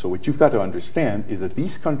 So what you've got to understand is that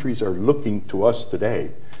these countries are looking to us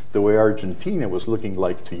today the way Argentina was looking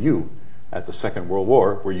like to you at the Second World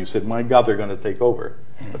War, where you said, my God, they're going to take over.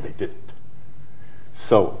 But they didn't.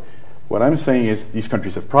 So what I'm saying is these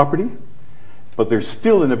countries have property, but they're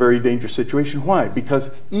still in a very dangerous situation. Why?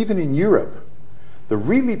 Because even in Europe, the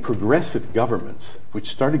really progressive governments, which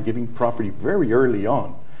started giving property very early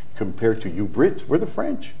on, compared to you Brits, were the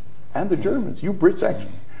French and the Germans. You Brits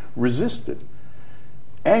actually resisted.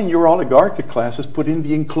 And your oligarchic classes put in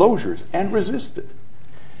the enclosures and resisted.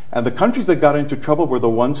 And the countries that got into trouble were the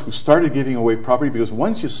ones who started giving away property, because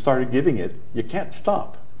once you started giving it, you can't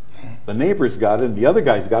stop. The neighbors got it, and the other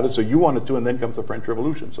guys got it, so you wanted to, and then comes the French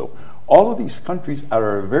Revolution. So all of these countries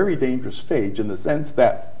are at a very dangerous stage in the sense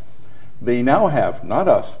that they now have, not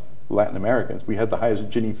us, Latin Americans, we had the highest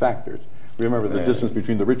Gini factors. Remember the distance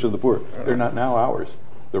between the rich and the poor. They're not now ours.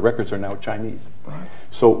 The records are now Chinese.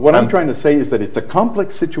 So what I'm trying to say is that it's a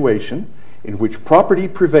complex situation in which property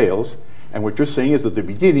prevails, and what you're saying is at the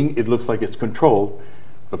beginning it looks like it's controlled,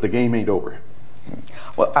 but the game ain't over.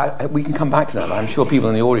 Well, we can come back to that. I'm sure people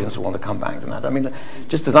in the audience will want to come back to that. I mean,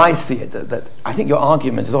 just as I see it, that I think your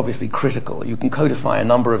argument is obviously critical. You can codify a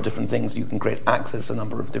number of different things. You can create access to a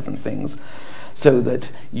number of different things so that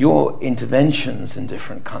your interventions in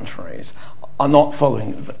different countries are not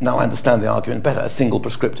following, now I understand the argument better, a single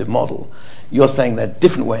prescriptive model. You're saying there are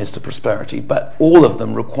different ways to prosperity, but all of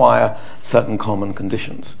them require certain common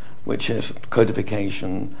conditions, which is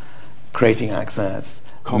codification, creating access,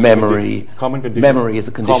 memory. Memory is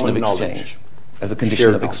a condition of exchange. As a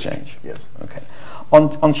condition of exchange. Yes. Okay.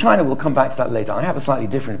 On China, we'll come back to that later. I have a slightly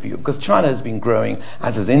different view, because China has been growing,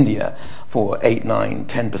 as has India, for 8, 9,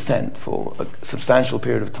 10% for a substantial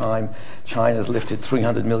period of time. China's lifted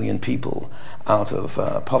 300 million people out of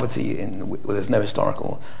poverty, where there's no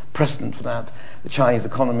historical precedent for that. The Chinese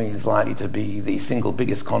economy is likely to be the single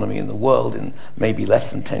biggest economy in the world in maybe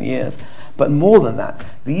less than 10 years. But more than that,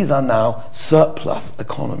 these are now surplus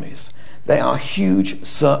economies. They are huge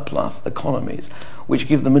surplus economies, which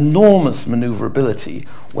give them enormous maneuverability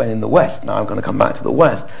when in the West, now I'm going to come back to the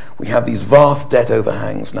West, we have these vast debt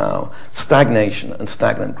overhangs now, stagnation and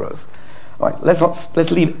stagnant growth. All right,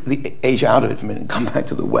 let's leave Asia out of it for a minute and come back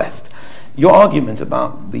to the West. Your argument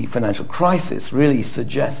about the financial crisis really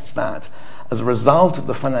suggests that as a result of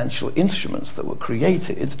the financial instruments that were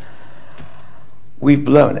created, we've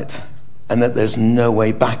blown it, and that there's no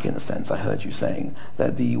way back, in a sense. I heard you saying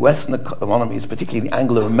that the Western economies, particularly the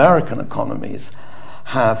Anglo-American economies,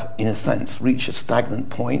 have, in a sense, reached a stagnant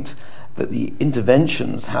point, that the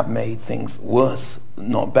interventions have made things worse,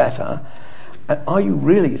 not better. And are you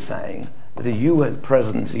really saying that if you were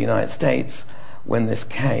President of the United States when this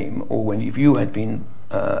came, or if you had been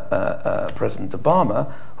President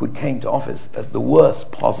Obama, who came to office as the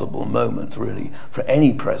worst possible moment, really, for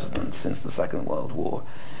any president since the Second World War,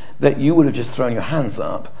 that you would have just thrown your hands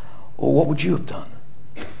up, or what would you have done?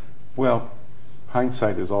 Well,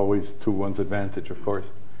 hindsight is always to one's advantage, of course.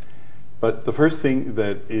 But the first thing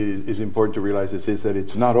that is important to realize is that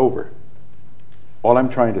it's not over. All I'm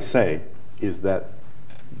trying to say is that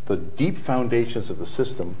the deep foundations of the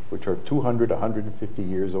system, which are 200, 150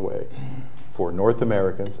 years away, for North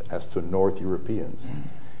Americans as to North Europeans,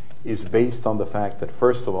 is based on the fact that,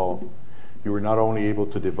 first of all, you were not only able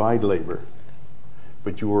to divide labor,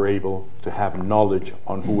 but you were able to have knowledge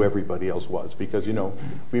on who everybody else was. Because,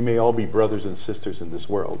 we may all be brothers and sisters in this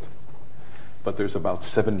world, but there's about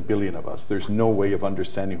 7 billion of us. There's no way of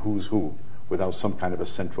understanding who's who without some kind of a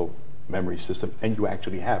central memory system, and you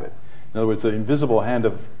actually have it. In other words, the invisible hand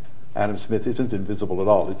of Adam Smith isn't invisible at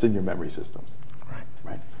all. It's in your memory systems.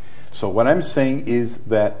 Right? So what I'm saying is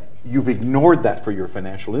that you've ignored that for your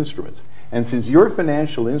financial instruments. And since your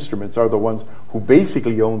financial instruments are the ones who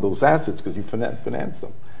basically own those assets because you finance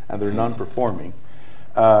them and they're non-performing,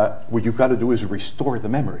 what you've got to do is restore the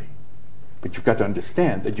memory. But you've got to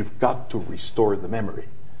understand that you've got to restore the memory.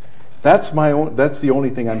 That's the only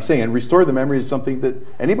thing I'm saying. And restore the memory is something that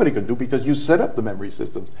anybody can do because you set up the memory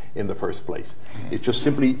systems in the first place. It's just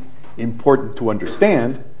simply important to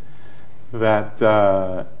understand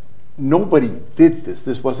that nobody did this.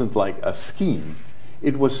 This wasn't like a scheme.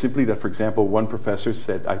 It was simply that, for example, one professor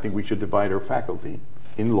said, I think we should divide our faculty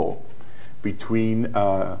in law between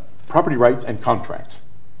property rights and contracts.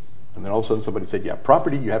 And then all of a sudden somebody said, yeah,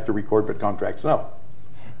 property you have to record, but contracts no.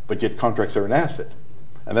 But yet contracts are an asset.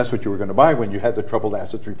 And that's what you were going to buy when you had the Troubled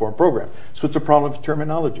Assets Reform Program. So it's a problem of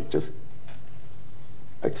terminology. Just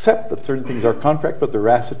accept that certain things are contracts, but they're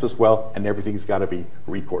assets as well, and everything's got to be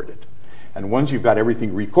recorded. And once you've got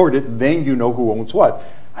everything recorded, then you know who owns what.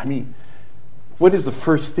 I mean, what is the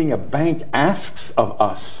first thing a bank asks of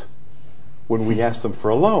us when we ask them for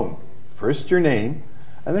a loan? First your name,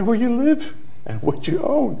 and then where you live and what you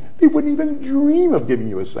own. They wouldn't even dream of giving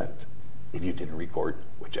you a cent if you didn't record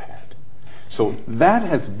what you had. So that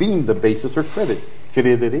has been the basis for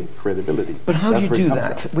credibility. But how do you do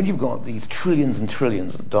that when you've got these trillions and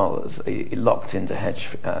trillions of dollars locked into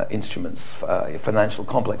hedge instruments,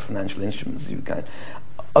 complex financial instruments,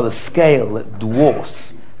 of a scale that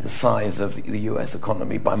dwarfs the size of the US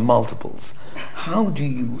economy by multiples? How do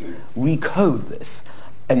you recode this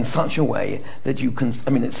in such a way that you can,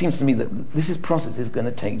 it seems to me that this process is going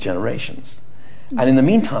to take generations. And in the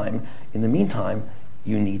meantime,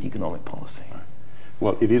 you need economic policy.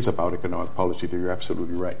 Well, it is about economic policy. You're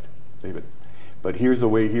absolutely right, David. But here's the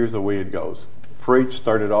way it goes. Freud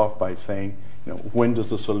started off by saying, when does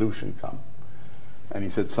the solution come? And he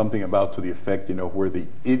said something about to the effect, where the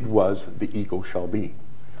id was, the ego shall be,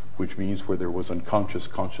 which means where there was unconscious,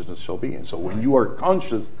 consciousness shall be. And so when you are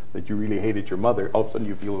conscious that you really hated your mother, all of a sudden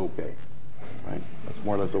you feel okay. Right? That's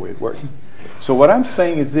more or less the way it works. So what I'm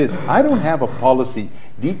saying is this: I don't have a policy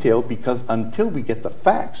detailed because until we get the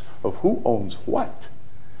facts of who owns what,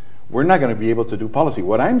 we're not going to be able to do policy.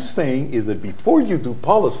 What I'm saying is that before you do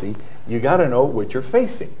policy, you got to know what you're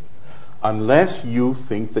facing. Unless you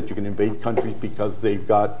think that you can invade countries because they've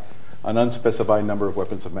got an unspecified number of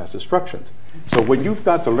weapons of mass destruction. So what you've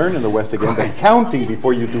got to learn in the West, again, that counting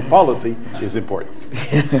before you do policy is important.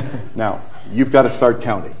 Now, you've got to start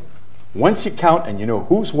counting. Once you count and you know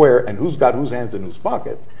who's where and who's got whose hands in whose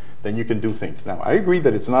pocket, then you can do things. Now, I agree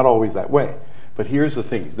that it's not always that way. But here's the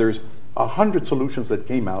thing. There's 100 solutions that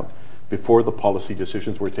came out before the policy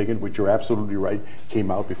decisions were taken, which you're absolutely right,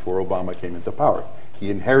 came out before Obama came into power.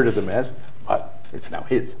 He inherited the mess, but it's now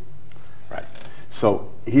his. Right.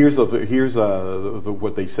 So here's what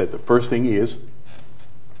they said. The first thing is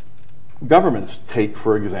governments take,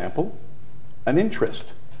 for example, an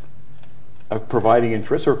interest. Providing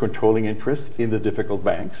interest or controlling interest in the difficult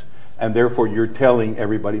banks, and therefore you're telling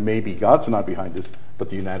everybody maybe God's not behind this, but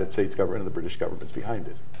the United States government and the British government's behind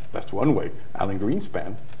it. That's one way. Alan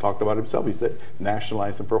Greenspan talked about it himself. He said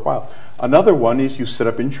nationalize them for a while. Another one is you set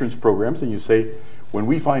up insurance programs and you say, when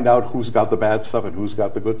we find out who's got the bad stuff and who's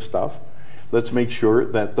got the good stuff, let's make sure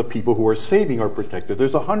that the people who are saving are protected.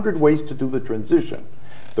 There's 100 ways to do the transition.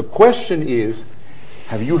 The question is,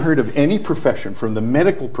 have you heard of any profession, from the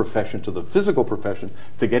medical profession to the physical profession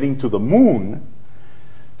to getting to the moon,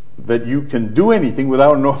 that you can do anything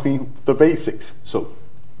without knowing the basics? So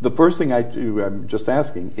the first thing I'm just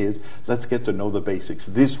asking is, let's get to know the basics.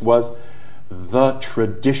 This was the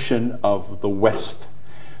tradition of the West.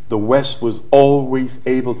 The West was always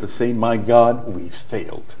able to say, my God, we've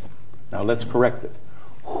failed. Now let's correct it.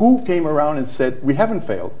 Who came around and said, we haven't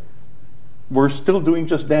failed? We're still doing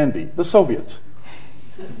just dandy. The Soviets.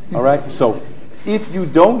 All right? So if you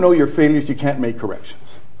don't know your failures, you can't make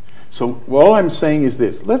corrections. So all I'm saying is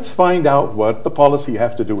this. Let's find out what the policy you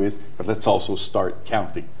have to do is, but let's also start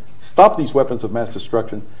counting. Stop these weapons of mass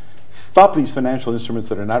destruction. Stop these financial instruments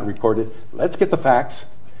that are not recorded. Let's get the facts,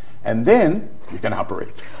 and then you can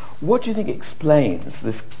operate. What do you think explains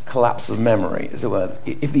this collapse of memory, as it were?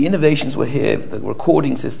 If the innovations were here, if the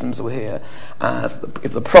recording systems were here,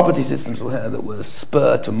 if the property systems were here that were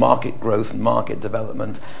spur to market growth and market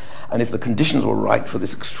development, and if the conditions were right for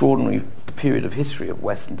this extraordinary period of history of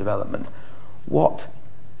Western development, what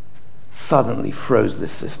suddenly froze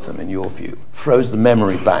this system, in your view? Froze the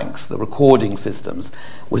memory banks, the recording systems?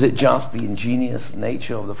 Was it just the ingenious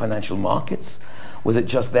nature of the financial markets? Was it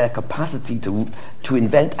just their capacity to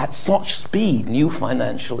invent at such speed new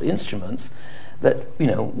financial instruments that,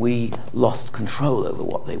 we lost control over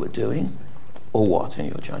what they were doing? Or what, in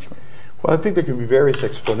your judgment? Well, I think there can be various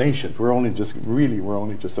explanations. We're only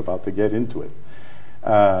just about to get into it.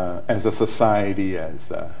 As a society,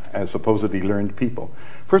 as supposedly learned people.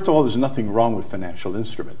 First of all, there's nothing wrong with financial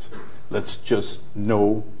instruments. Let's just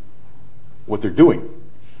know what they're doing.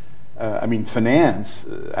 Finance,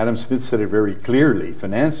 Adam Smith said it very clearly,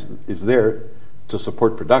 finance is there to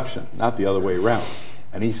support production, not the other way around.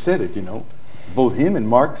 And he said it, both him and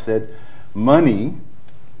Marx said money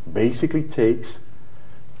basically takes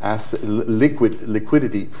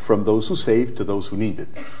liquidity from those who save to those who need it.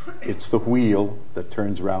 It's the wheel that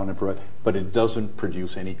turns around and provides, but it doesn't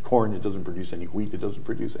produce any corn, it doesn't produce any wheat, it doesn't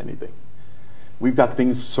produce anything. We've got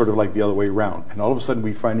things sort of like the other way around, and all of a sudden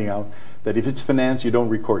we're finding out that if it's finance, you don't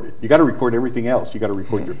record it. You got to record everything else. You got to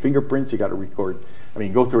record your fingerprints. You got to record.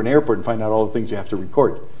 Go through an airport and find out all the things you have to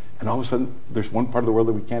record, and all of a sudden there's one part of the world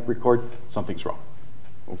that we can't record. Something's wrong.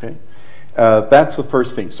 Okay. That's the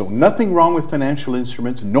first thing. So nothing wrong with financial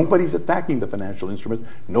instruments. Nobody's attacking the financial instruments.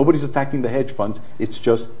 Nobody's attacking the hedge funds. It's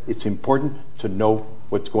just, it's important to know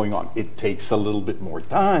what's going on. It takes a little bit more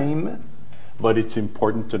time, but it's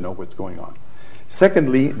important to know what's going on.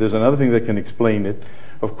 Secondly, there's another thing that can explain it.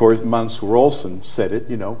 Of course, Mansour Olson said it,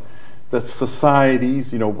 that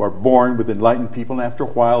societies, are born with enlightened people, and after a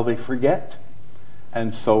while they forget.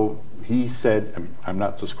 And so he said, I'm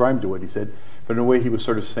not subscribing to what he said, but in a way he was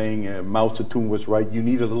sort of saying Mao Zedong was right. You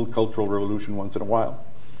need a little cultural revolution once in a while,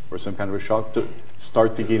 or some kind of a shock to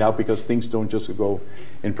start thinking out, because things don't just go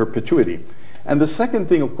in perpetuity. And the second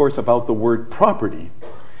thing, of course, about the word property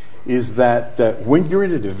is that when you're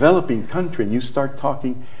in a developing country and you start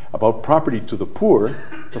talking about property to the poor,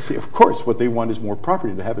 they'll say, of course, what they want is more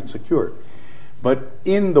property to have it secure. But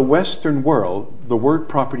in the Western world, the word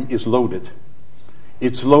property is loaded.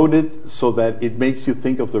 It's loaded so that it makes you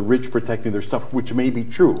think of the rich protecting their stuff, which may be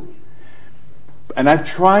true. And I've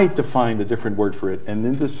tried to find a different word for it. And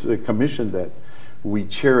in this commission that we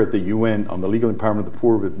chair at the UN on the legal empowerment of the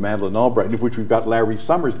poor with Madeleine Albright, in which we've got Larry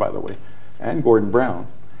Summers, by the way, and Gordon Brown.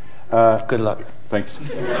 Good luck. Thanks.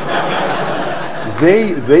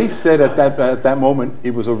 They said at that moment,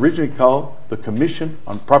 it was originally called the Commission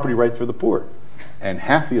on Property Rights for the Poor. And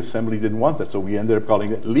half the assembly didn't want that, so we ended up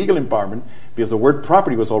calling it legal empowerment, because the word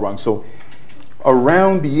property was all wrong. So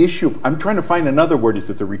around the issue, I'm trying to find another word, is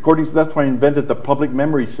that the recordings, that's why I invented the public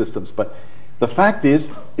memory systems. But the fact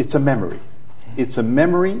is, it's a memory. It's a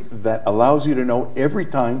memory that allows you to know every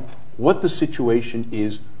time what the situation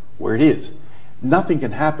is, where it is. Nothing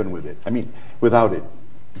can happen with it. Without it.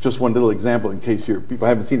 Just one little example in case people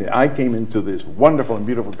haven't seen it. I came into this wonderful and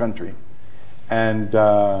beautiful country, and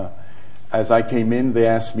as I came in, they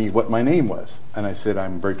asked me what my name was. And I said,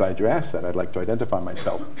 I'm very glad you asked that. I'd like to identify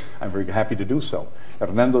myself. I'm very happy to do so.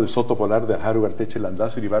 Hernando de Soto Polar de Haru Arteche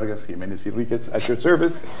Landazuri y Vargas Jimenez Enriquez, at your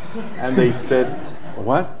service. And they said,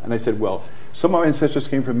 what? And I said, well, some of my ancestors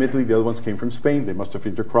came from Italy, the other ones came from Spain. They must have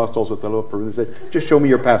intercrossed also with the little Peru. They said, just show me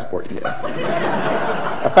your passport. Yes.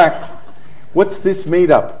 A fact. What's this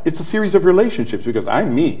made up? It's a series of relationships, because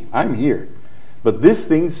I'm me. I'm here. But this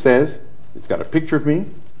thing says, it's got a picture of me.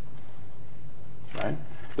 Right?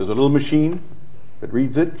 There's a little machine that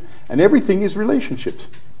reads it. And everything is relationships.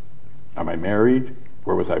 Am I married?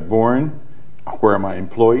 Where was I born? Where am I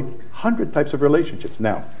employed? 100 types of relationships.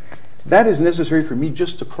 Now, that is necessary for me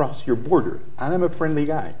just to cross your border, and I'm a friendly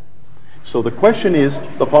guy. So the question is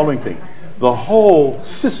the following thing. The whole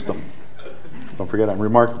system, don't forget I'm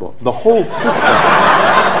remarkable, the whole system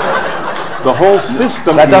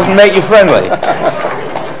That doesn't make you friendly.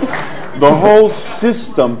 The whole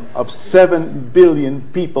system of 7 billion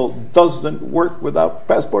people doesn't work without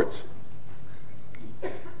passports.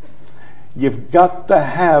 You've got to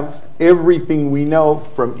have everything we know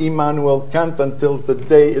from Immanuel Kant until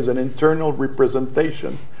today is an internal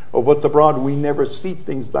representation of what's abroad. We never see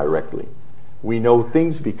things directly. We know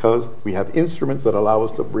things because we have instruments that allow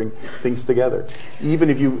us to bring things together. Even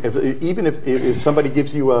if somebody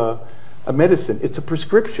gives you a medicine, it's a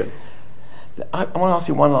prescription. I want to ask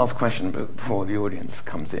you one last question before the audience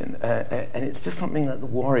comes in, and it's just something that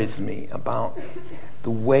worries me about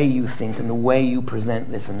the way you think and the way you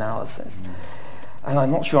present this analysis. And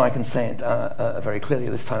I'm not sure I can say it very clearly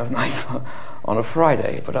at this time of night on a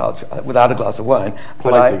Friday, but without a glass of wine.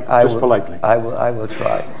 Politely, politely. I will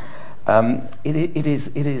try. It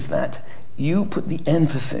is that you put the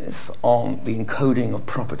emphasis on the encoding of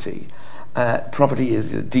property. Property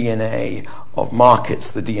is the DNA of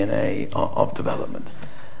markets, the DNA of development.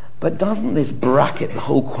 But doesn't this bracket the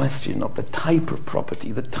whole question of the type of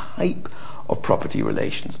property, the type of property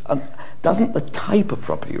relations? Doesn't the type of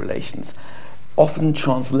property relations often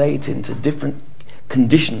translate into different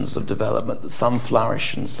conditions of development, that some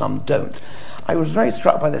flourish and some don't? I was very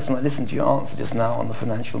struck by this when I listened to your answer just now on the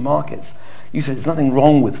financial markets. You said there's nothing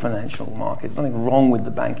wrong with financial markets, nothing wrong with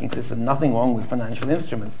the banking system, nothing wrong with financial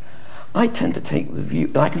instruments. I tend to take the view,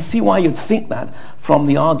 and I can see why you'd think that from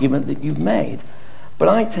the argument that you've made, but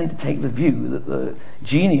I tend to take the view that the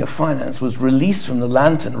genie of finance was released from the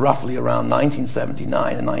lantern roughly around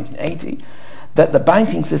 1979 and 1980, that the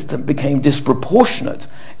banking system became disproportionate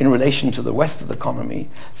in relation to the rest of the economy,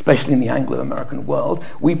 especially in the Anglo-American world.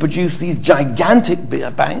 We produced these gigantic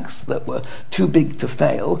banks that were too big to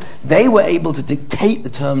fail. They were able to dictate the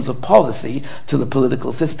terms of policy to the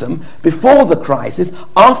political system before the crisis,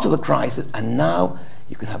 after the crisis, and now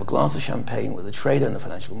you can have a glass of champagne with a trader in the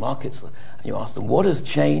financial markets, and you ask them, what has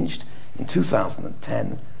changed in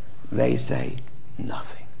 2010? They say,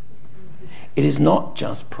 nothing. It is not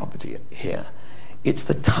just property here. It's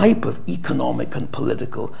the type of economic and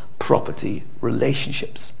political property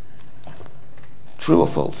relationships. True or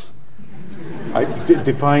false? I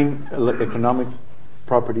define economic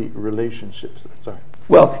property relationships. Sorry.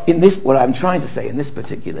 Well, in this, what I'm trying to say in this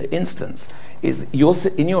particular instance is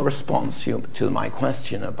in your response to my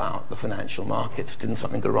question about the financial markets, didn't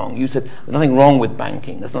something go wrong? You said there's nothing wrong with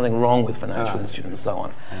banking, there's nothing wrong with financial instruments, and so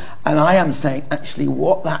on. And I am saying actually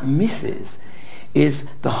what that misses is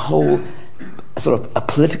the whole sort of a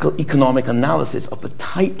political economic analysis of the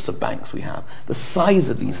types of banks we have, the size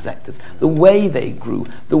of these sectors, the way they grew,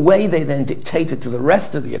 the way they then dictated to the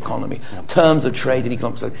rest of the economy, terms of trade and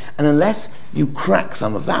economic stuff. And unless you crack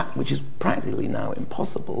some of that, which is practically now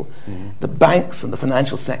impossible, the banks and the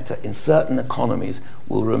financial sector in certain economies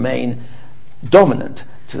will remain dominant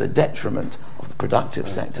to the detriment of the productive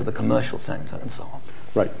sector, the commercial sector, and so on.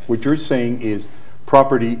 Right. What you're saying is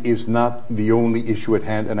property is not the only issue at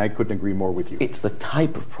hand, and I couldn't agree more with you. It's the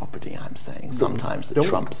type of property, I'm saying, sometimes that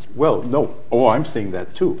trumps. Well, no. Oh, I'm saying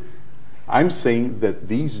that too. I'm saying that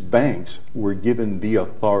these banks were given the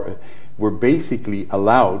authority, were basically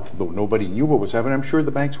allowed, though nobody knew what was happening, I'm sure the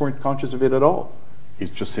banks weren't conscious of it at all.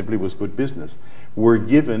 It just simply was good business. Were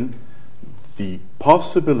given the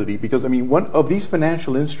possibility, because, I mean, one of these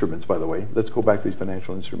financial instruments, by the way, let's go back to these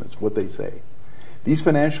financial instruments, what they say. These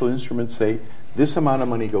financial instruments say this amount of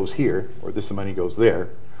money goes here, or this amount goes there,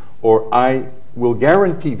 or I will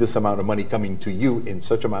guarantee this amount of money coming to you in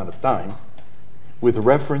such amount of time with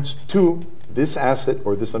reference to this asset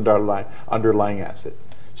or this underlying asset.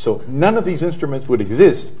 So none of these instruments would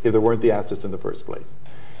exist if there weren't the assets in the first place.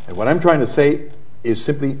 And what I'm trying to say is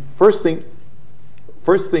simply, first thing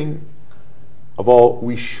of all,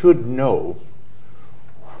 we should know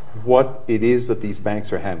what it is that these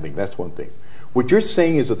banks are handling. That's one thing. What you're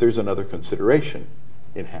saying is that there's another consideration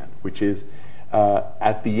in hand, which is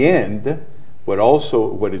at the end,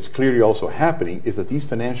 what is clearly also happening is that these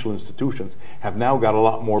financial institutions have now got a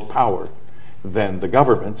lot more power than the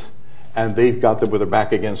governments, and they've got them with their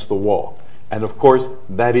back against the wall. And of course,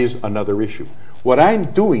 that is another issue. What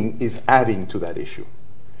I'm doing is adding to that issue.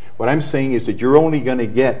 What I'm saying is that you're only going to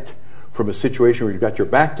get from a situation where you've got your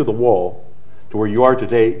back to the wall to where you are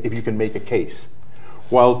today if you can make a case.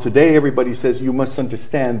 While today everybody says you must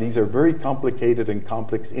understand these are very complicated and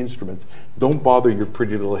complex instruments, don't bother your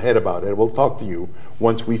pretty little head about it. We'll talk to you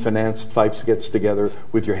once We Finance Pipes gets together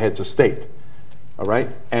with your heads of state. All right?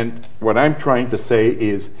 And what I'm trying to say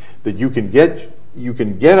is that you can get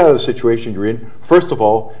out of the situation you're in, first of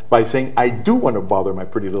all, by saying, I do want to bother my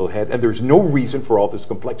pretty little head, and there's no reason for all this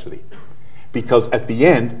complexity. Because at the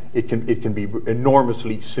end, it can be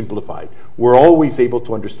enormously simplified. We're always able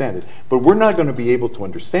to understand it. But we're not going to be able to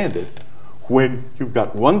understand it when you've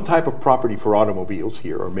got one type of property for automobiles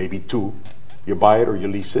here, or maybe two. You buy it or you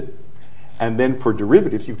lease it. And then for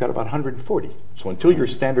derivatives, you've got about 140. So until you're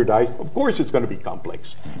standardized, of course it's going to be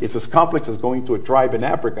complex. It's as complex as going to a tribe in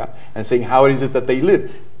Africa and saying, how is it that they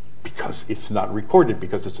live? Because it's not recorded,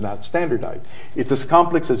 because it's not standardized. It's as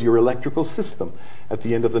complex as your electrical system at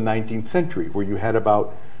the end of the 19th century, where you had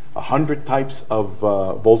about 100 types of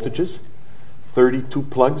voltages, 32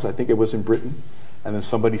 plugs, I think it was in Britain, and then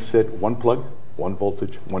somebody said, one plug, one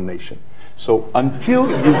voltage, one nation. So until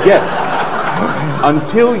you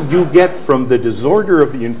get from the disorder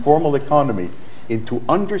of the informal economy into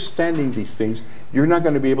understanding these things, you're not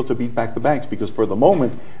going to be able to beat back the banks, because for the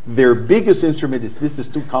moment, their biggest instrument is, this is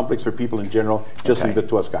too complex for people in general, just leave it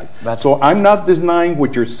to us guys. So I'm not denying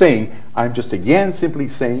what you're saying. I'm just, again, simply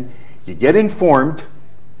saying you get informed,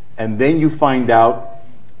 and then you find out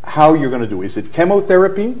how you're going to do it. Is it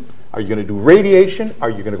chemotherapy? Are you going to do radiation? Are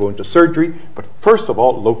you going to go into surgery? But first of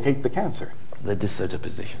all, locate the cancer. The De Soto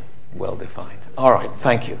position, well defined. All right,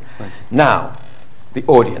 thank you. Now, the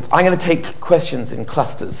audience. I'm going to take questions in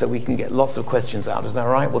clusters so we can get lots of questions out. Is that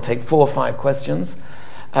all right? We'll take 4 or 5 questions.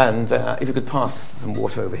 And if you could pass some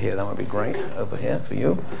water over here, that would be great, over here for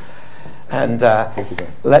you. And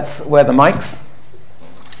let's wear the mics.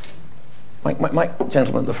 Mike,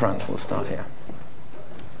 gentleman at the front, we'll start here.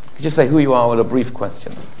 Could you say who you are with a brief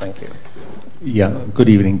question? Thank you. Yeah, good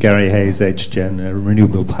evening. Gary Hayes, HGen,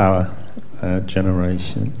 renewable power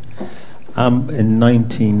generation. In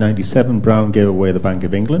 1997, Brown gave away the Bank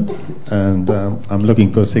of England, and I'm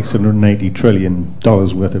looking for $680 trillion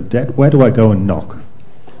worth of debt. Where do I go and knock?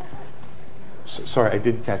 Sorry, I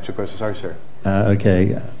didn't catch the question. Sorry, sir.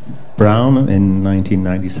 Okay. Brown in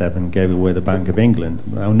 1997 gave away the Bank of England.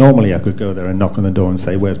 Now, normally I could go there and knock on the door and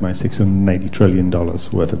say, where's my $680 trillion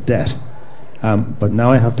worth of debt? But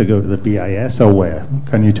now I have to go to the BIS, or where?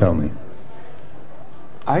 Can you tell me?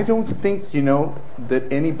 I don't think, that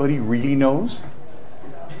anybody really knows.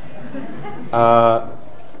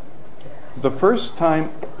 The first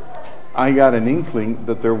time I got an inkling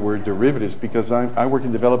that there were derivatives, because I work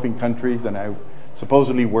in developing countries, and I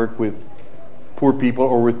supposedly work with poor people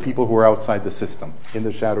or with people who are outside the system in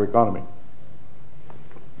the shadow economy.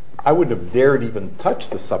 I wouldn't have dared even touch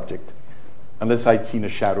the subject unless I'd seen a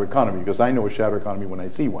shadow economy, because I know a shadow economy when I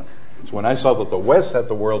see one. So when I saw that the West had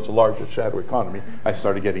the world's largest shadow economy, I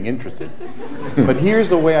started getting interested. But here's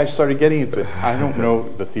the way I started getting into it. I don't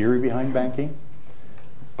know the theory behind banking,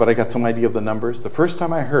 but I got some idea of the numbers. The first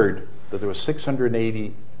time I heard that there was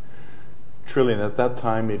 680 trillion, at that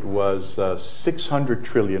time it was 600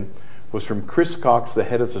 trillion, was from Chris Cox, the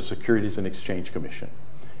head of the Securities and Exchange Commission.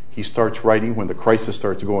 He starts writing, when the crisis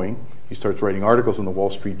starts going, he starts writing articles in the Wall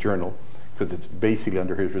Street Journal, because it's basically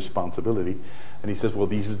under his responsibility. And he says, well,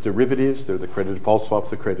 these are derivatives. They're the credit default swaps,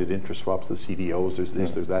 the credit interest swaps, the CDOs. There's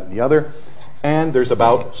this, there's that, and the other. And there's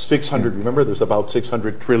about 600, remember, there's about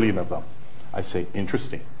 600 trillion of them. I say,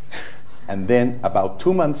 interesting. And then about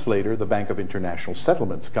 2 months later, the Bank of International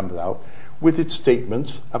Settlements comes out with its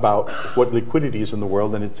statements about what liquidity is in the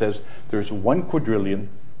world, and it says there's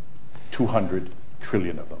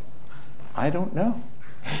 1,200,000,000,000 of them. I don't know.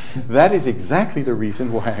 That is exactly the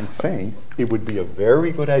reason why I'm saying it would be a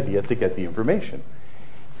very good idea to get the information.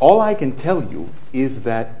 All I can tell you is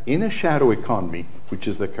that in a shadow economy, which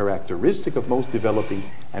is the characteristic of most developing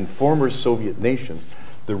and former Soviet nations,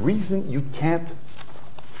 the reason you can't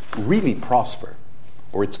really prosper,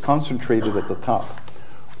 or it's concentrated at the top,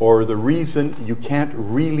 or the reason you can't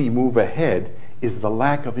really move ahead is the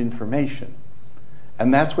lack of information.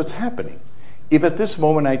 And that's what's happening. If at this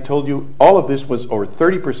moment I told you all of this was, or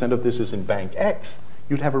 30% of this is in Bank X,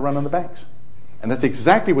 you'd have a run on the banks. And that's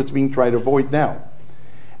exactly what's being tried to avoid now.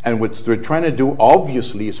 And what they're trying to do,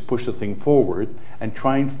 obviously, is push the thing forward and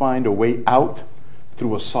try and find a way out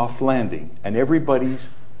through a soft landing. And everybody's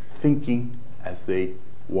thinking as they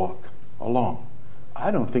walk along.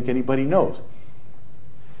 I don't think anybody knows.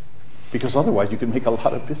 Because otherwise you can make a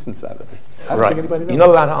lot of business out of this. I don't think anybody knows. You're not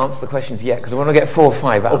allowed to answer the questions yet, because I want to get 4 or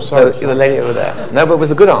 5 out. Oh, sorry. The lady over there. No, but it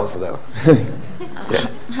was a good answer, though.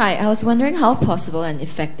 Yes. Hi, I was wondering how possible and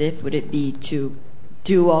effective would it be to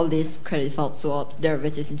do all these credit default swaps,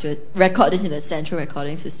 derivatives, record this into a central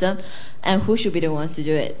recording system, and who should be the ones to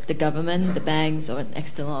do it? The government, the banks, or an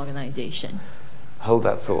external organization? Hold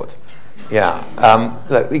that thought. Yeah.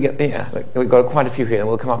 Look, we've got quite a few here, and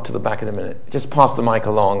we'll come up to the back in a minute. Just pass the mic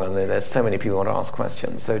along, and there's so many people who want to ask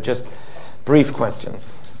questions. So just brief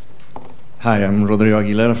questions. Hi, I'm Rodrigo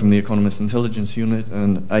Aguilera from the Economist Intelligence Unit,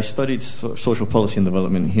 and I studied social policy and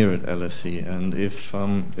development here at LSE. And if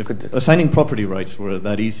assigning property rights were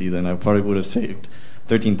that easy, then I probably would have saved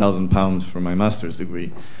 £13,000 for my master's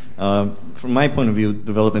degree. From my point of view,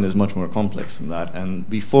 development is much more complex than that. And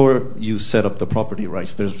before you set up the property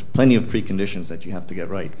rights, there's plenty of preconditions that you have to get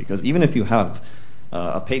right. Because even if you have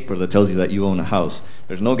a paper that tells you that you own a house,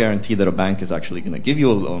 there's no guarantee that a bank is actually going to give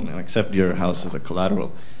you a loan and accept your house as a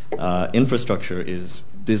collateral. Infrastructure is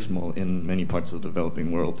dismal in many parts of the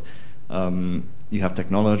developing world. You have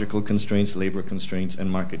technological constraints, labor constraints,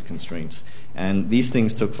 and market constraints. And these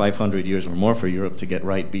things took 500 years or more for Europe to get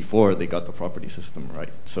right before they got the property system right.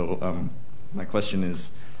 So my question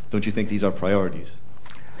is, don't you think these are priorities?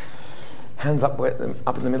 Hands up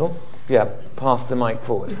up in the middle. Yeah, pass the mic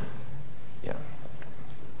forward. Yeah.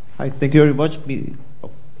 Hi, thank you very much.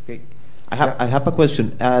 Okay. I have a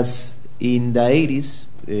question. As in the 80s,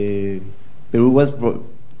 Peru was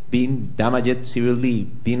being damaged, severely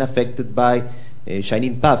being affected by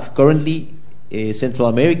Shining Path. Currently, Central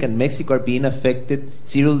America and Mexico are being affected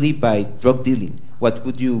severely by drug dealing. What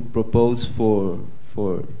would you propose for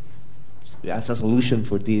as a solution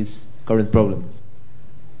for this current problem?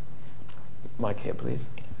 Mic here, please.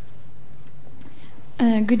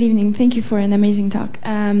 Good evening. Thank you for an amazing talk.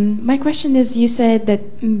 My question is, you said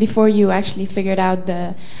that before you actually figured out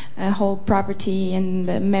the whole property and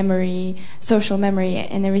the memory, social memory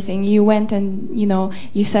and everything, you went and,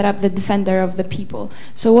 you set up the Defender of the People.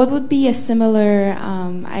 So what would be a similar,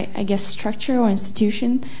 I guess, structure or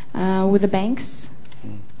institution with the banks?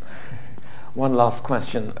 One last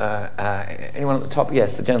question. Anyone at the top?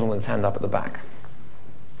 Yes, the gentleman's hand up at the back.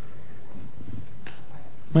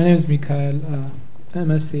 My name is Mikhail.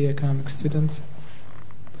 MSc economics students.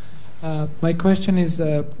 My question is,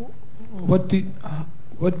 what do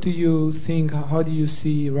you think? How do you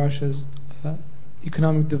see Russia's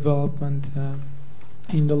economic development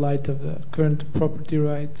in the light of the current property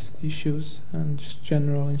rights issues and just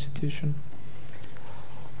general institution?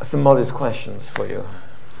 Some modest questions for you.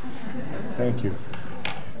 Thank you.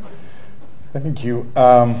 Thank you.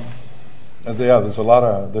 Yeah, there's a lot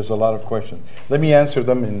of questions. Let me answer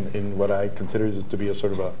them in what I consider to be a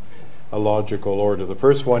sort of a logical order. The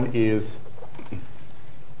first one is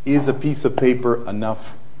a piece of paper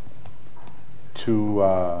enough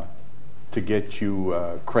to get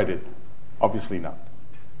you credit? Obviously not.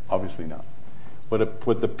 Obviously not.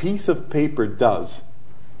 What the piece of paper does,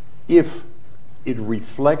 if it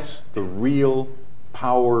reflects the real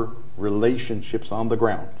power relationships on the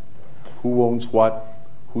ground, who owns what,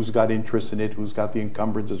 who's got interest in it, who's got the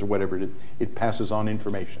encumbrances or whatever it is, it passes on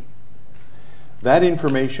information. That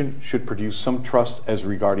information should produce some trust as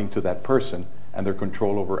regarding to that person and their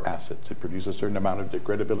control over assets. It produces a certain amount of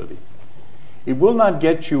credibility. It will not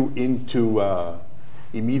get you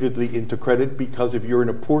immediately into credit, because if you're in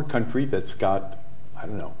a poor country that's got, I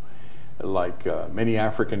don't know, like many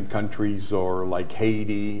African countries or like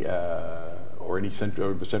Haiti, or any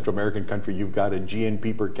Central American country, you've got a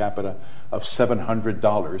GNP per capita of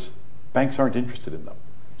 $700, banks aren't interested in them.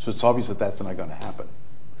 So it's obvious that that's not going to happen.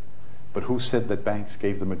 But who said that banks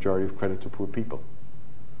gave the majority of credit to poor people?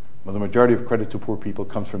 Well, the majority of credit to poor people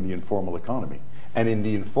comes from the informal economy. And in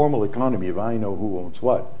the informal economy, if I know who owns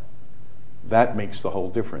what, that makes the whole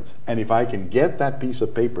difference. And if I can get that piece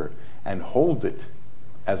of paper and hold it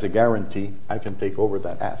as a guarantee, I can take over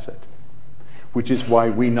that asset. Which is why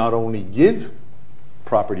we not only give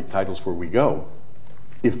property titles where we go,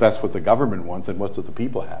 if that's what the government wants and what the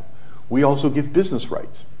people have, we also give business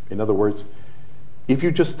rights. In other words, if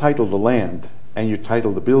you just title the land and you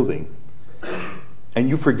title the building, and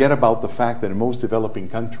you forget about the fact that in most developing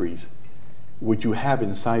countries, what you have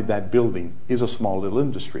inside that building is a small little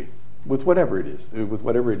industry, with whatever it is.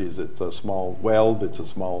 It's a small weld, it's a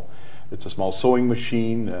small sewing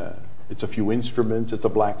machine, it's a few instruments, it's a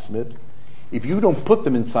blacksmith. If you don't put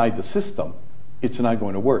them inside the system, it's not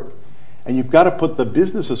going to work. And you've got to put the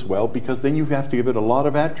business as well, because then you have to give it a lot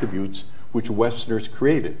of attributes which Westerners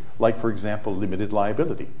created, like, for example, limited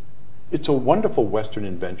liability. It's a wonderful Western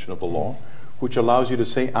invention of the law, which allows you to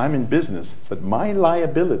say, I'm in business, but my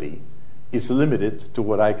liability is limited to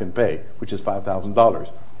what I can pay, which is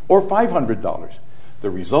 $5,000 or $500. The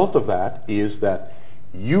result of that is that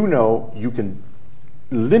you know you can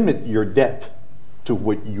limit your debt to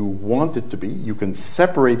what you want it to be. You can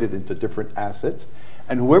separate it into different assets,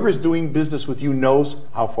 and whoever's doing business with you knows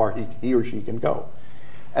how far he or she can go.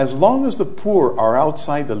 As long as the poor are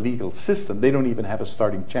outside the legal system, they don't even have a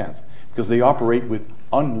starting chance because they operate with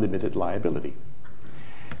unlimited liability.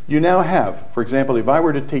 You now have, for example, if I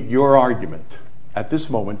were to take your argument at this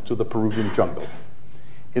moment to the Peruvian jungle.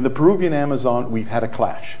 In the Peruvian Amazon, we've had a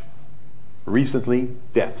clash. Recently,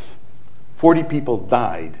 deaths. 40 people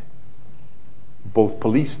died, both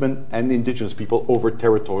policemen and indigenous people, over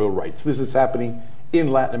territorial rights. This is happening in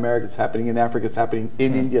Latin America, it's happening in Africa, it's happening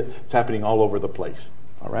in India, it's happening all over the place.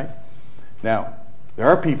 All right? Now, there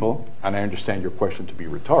are people, and I understand your question to be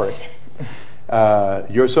rhetoric,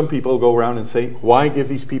 some people go around and say, why give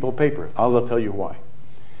these people paper? I'll tell you why.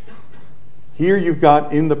 Here you've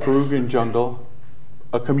got in the Peruvian jungle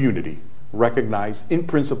a community recognized in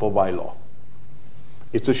principle by law.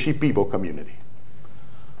 It's a Shipibo community.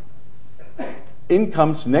 In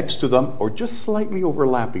comes next to them, or just slightly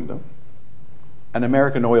overlapping them, an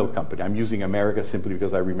American oil company. I'm using America simply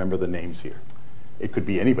because I remember the names here. It could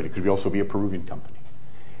be anybody. It could also be a Peruvian company.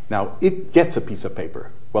 Now, it gets a piece of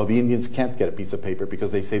paper. Well, the Indians can't get a piece of paper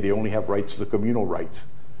because they say they only have rights to the communal rights,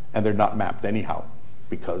 and they're not mapped anyhow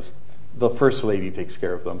because the First Lady takes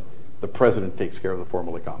care of them, the President takes care of the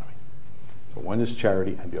formal economy. So one is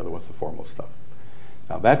charity, and the other one's the formal stuff.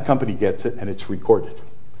 Now, that company gets it, and it's recorded.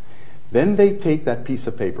 Then they take that piece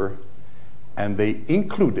of paper, and they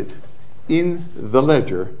include it in the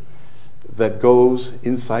ledger that goes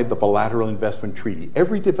inside the bilateral investment treaty.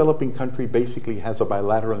 Every developing country basically has a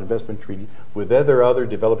bilateral investment treaty with other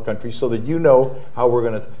developed countries so that you know how we're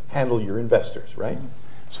going to handle your investors, right?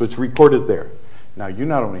 So it's recorded there. Now, you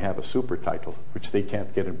not only have a super title, which they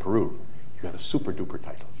can't get in Peru, you got a super duper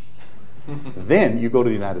title. Then you go to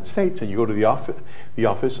the United States and you go to the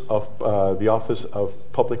office of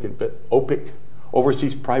Public OPIC,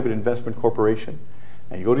 Overseas Private Investment Corporation,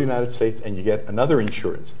 and you go to the United States and you get another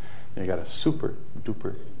insurance. And you got a super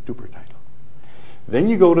duper duper title. Then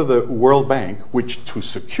you go to the World Bank, which to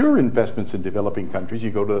secure investments in developing countries,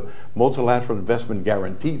 you go to Multilateral Investment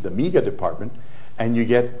Guarantee, the MIGA department, and you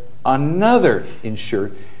get another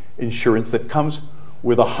insurance that comes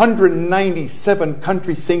with 197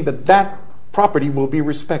 countries saying that that property will be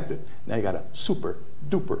respected. Now you got a super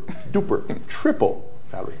duper duper triple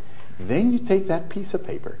salary. Then you take that piece of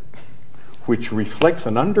paper, which reflects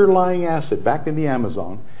an underlying asset back in the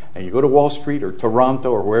Amazon, and you go to Wall Street or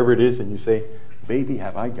Toronto or wherever it is, and you say, baby,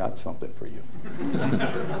 have I got something for you.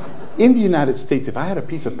 In the United States, if I had a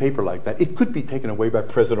piece of paper like that, it could be taken away by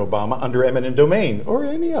President Obama under eminent domain or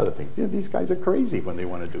any other thing. You know, these guys are crazy when they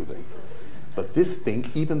want to do things. But this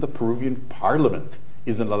thing, even the Peruvian parliament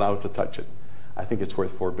isn't allowed to touch it. I think it's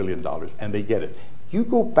worth $4 billion, and they get it. You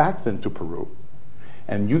go back then to Peru,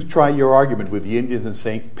 and you try your argument with the Indians and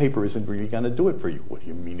saying, paper isn't really going to do it for you. What do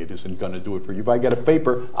you mean it isn't going to do it for you? If I get a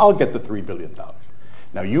paper, I'll get the $3 billion.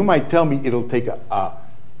 Now, you might tell me it'll take a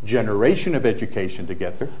generation of education to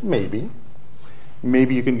get there. Maybe.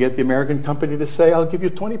 Maybe you can get the American company to say, I'll give you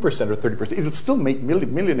 20% or 30%. It'll still make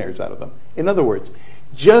millionaires out of them. In other words,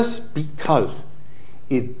 just because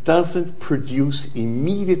it doesn't produce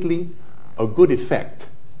immediately a good effect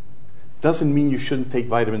doesn't mean you shouldn't take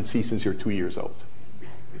vitamin C since you're 2 years old.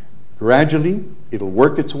 Gradually, it'll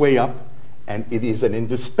work its way up, and it is an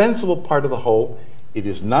indispensable part of the whole. It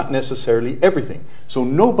is not necessarily everything. So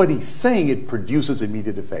nobody's saying it produces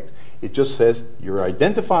immediate effects. It just says you're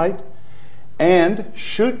identified, and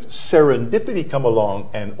should serendipity come along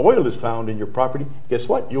and oil is found in your property, guess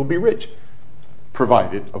what? You'll be rich.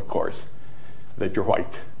 Provided, of course, that you're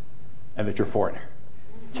white and that you're foreigner.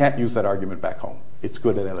 Can't use that argument back home. It's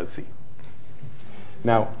good at LSE.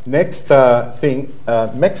 Now, next thing,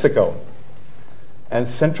 Mexico and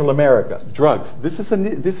Central America, drugs. This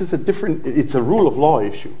is a different, it's a rule of law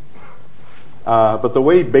issue. But the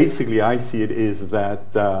way basically I see it is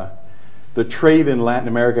that the trade in Latin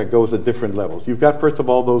America goes at different levels. You've got, first of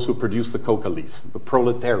all, those who produce the coca leaf, the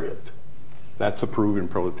proletariat. That's a Peruvian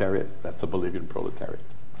proletariat. That's a Bolivian proletariat.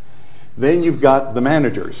 Then you've got the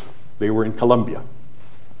managers. They were in Colombia.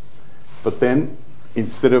 But then,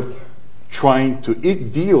 instead of trying to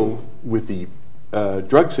deal with the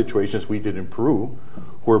drug situations we did in Peru,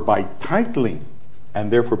 whereby titling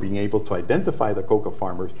and therefore being able to identify the coca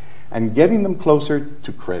farmers and getting them closer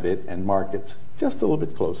to credit and markets, just a little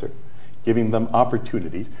bit closer, giving them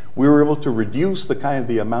opportunities, we were able to reduce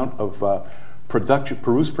the amount of production.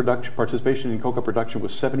 Peru's production participation in coca production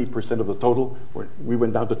was 70% of the total. We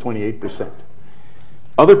went down to 28%.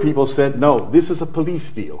 Other people said, no, this is a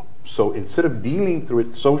police deal. So instead of dealing through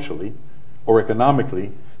it socially or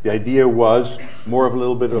economically, the idea was more of a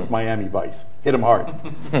little bit of Miami Vice. Hit them hard.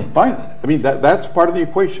 Fine. I mean, that's part of the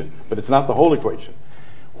equation, but it's not the whole equation.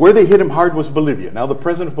 Where they hit him hard was Bolivia. Now, the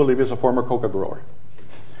president of Bolivia is a former coca grower.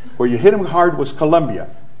 Where you hit him hard was Colombia.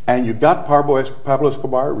 And you got Pablo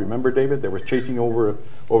Escobar, remember, David? They were chasing over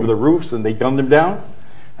the roofs, and they gunned him down.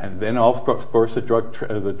 And then, of course, the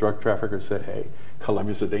drug trafficker said, hey,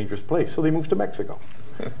 Colombia's a dangerous place. So they moved to Mexico.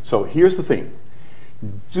 So here's the thing.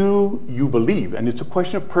 Do you believe, and it's a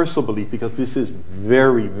question of personal belief because this is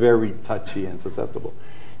very, very touchy and susceptible.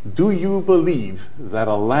 Do you believe that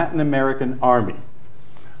a Latin American army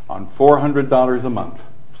on $400 a month,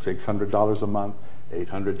 $600 a month,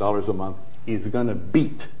 $800 a month, is going to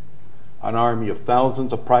beat an army of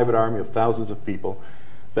thousands, a private army of thousands of people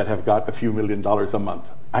that have got a few $1 million a month?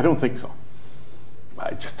 I don't think so.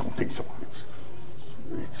 I just don't think so.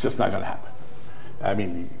 It's just not going to happen. I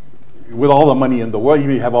mean, with all the money in the world,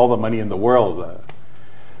 you have all the money in the world.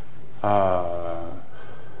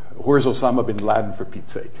 Where's Osama bin Laden, for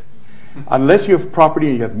Pete's sake? Unless you have property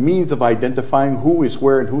and you have means of identifying who is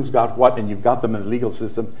where and who's got what, and you've got them in the legal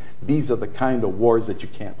system, these are the kind of wars that you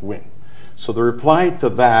can't win. So the reply to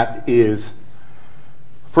that is,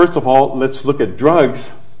 first of all, let's look at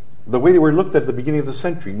drugs the way they were looked at the beginning of the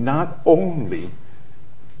century, not only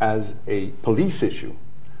as a police issue,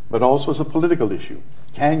 but also as a political issue.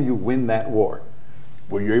 Can you win that war?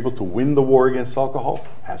 Were you able to win the war against alcohol?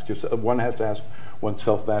 Ask yourself. One has to ask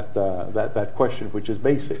oneself that question, which is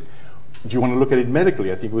basic. Do you want to look at it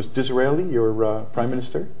medically? I think it was Disraeli, your prime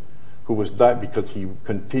minister, who was died because he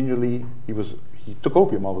took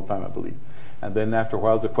opium all the time, I believe. And then after a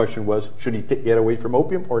while, the question was, should he get away from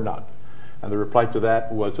opium or not? And the reply to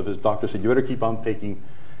that was, of his doctor said, you better keep on taking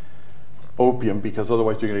opium because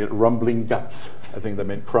otherwise you're going to get rumbling guts. I think that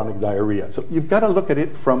meant chronic diarrhea. So you've got to look at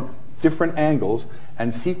it from different angles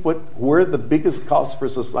and see where the biggest costs for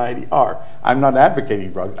society are. I'm not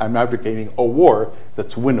advocating drugs. I'm advocating a war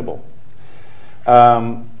that's winnable.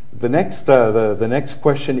 The next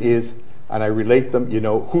question is, and I relate them,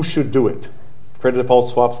 who should do it? Credit default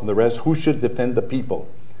swaps and the rest, who should defend the people?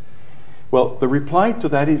 Well, the reply to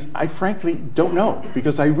that is, I frankly don't know,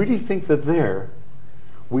 because I really think that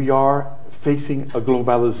we are facing a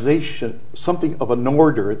globalization, something of an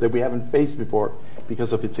order that we haven't faced before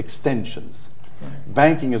because of its extensions.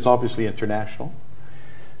 Banking is obviously international.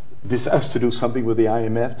 This has to do something with the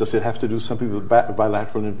IMF. Does it have to do something with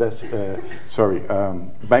bilateral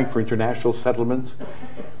Bank for International Settlements?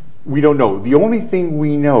 We don't know. The only thing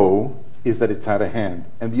we know is that it's out of hand.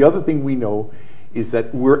 And the other thing we know is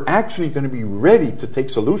that we're actually going to be ready to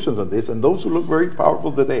take solutions on this, and those who look very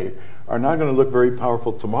powerful today are not going to look very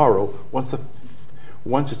powerful tomorrow once it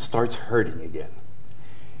starts hurting again.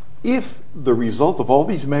 If the result of all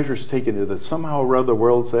these measures taken is that somehow or other the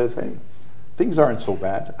world says, hey, things aren't so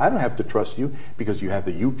bad, I don't have to trust you because you have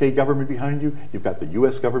the UK government behind you, you've got the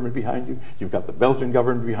US government behind you, you've got the Belgian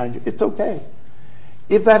government behind you, it's okay.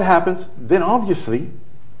 If that happens, then obviously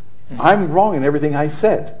I'm wrong in everything I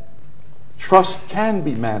said. Trust can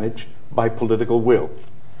be managed by political will.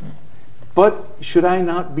 But should I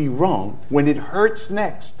not be wrong when it hurts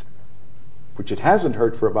next, which it hasn't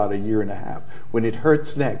hurt for about a year and a half, when it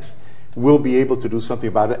hurts next, we'll be able to do something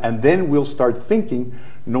about it, and then we'll start thinking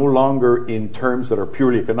no longer in terms that are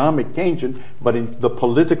purely economic, Keynesian, but in the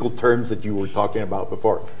political terms that you were talking about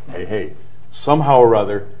before. Hey, somehow or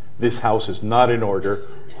other, this house is not in order.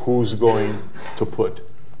 Who's going to put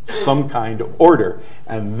some kind of order?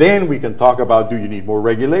 And then we can talk about, do you need more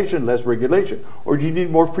regulation, less regulation, or do you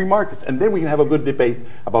need more free markets? And then we can have a good debate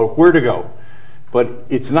about where to go. But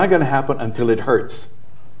it's not going to happen until it hurts.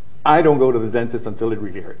 I don't go to the dentist until it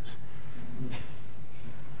really hurts.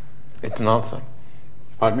 It's an answer.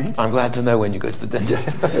 Pardon me? I'm glad to know when you go to the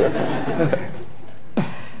dentist.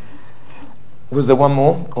 Was there one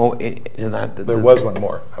more? Or there was one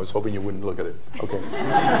more. I was hoping you wouldn't look at it. Okay.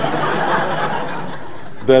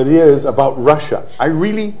 The idea is about Russia. I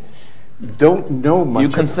really don't know much. You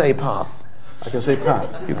can say pass. I can say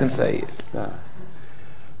pass. You can say. Yeah.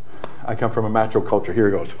 I come from a macho culture. Here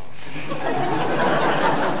it goes.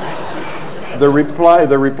 The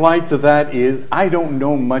reply to that is, I don't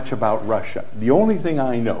know much about Russia. The only thing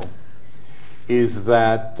I know is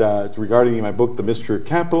that, regarding my book, The Mystery of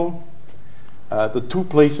Capital, the two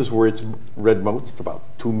places where it's read most, it's about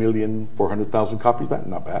 2,400,000 copies.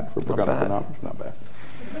 Not bad for a book on economics. Not bad.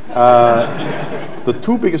 The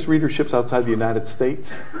two biggest readerships outside the United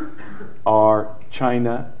States are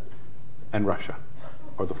China and Russia,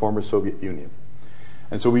 or the former Soviet Union.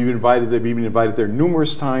 And so we've been invited there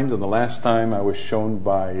numerous times, and the last time I was shown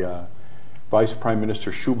by Vice Prime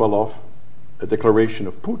Minister Shubalov a declaration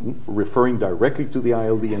of Putin referring directly to the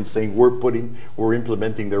ILD and saying we're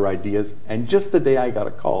implementing their ideas. And just the day I got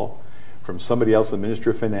a call from somebody else, the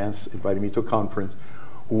Ministry of Finance, inviting me to a conference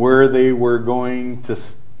where they were going to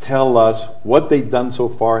tell us what they've done so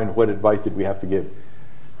far and what advice did we have to give.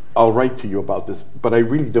 I'll write to you about this, but I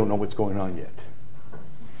really don't know what's going on yet.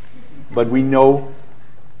 But we know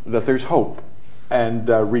that there's hope. And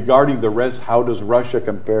regarding the rest, how does Russia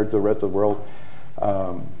compare to the rest of the world?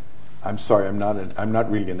 I'm sorry, I'm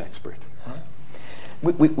not really an expert.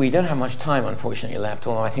 We don't have much time, unfortunately, left,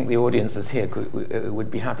 although I think the audiences here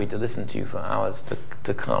would be happy to listen to you for hours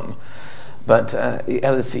to come. But the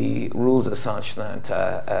LSE rules are such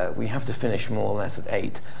that we have to finish more or less at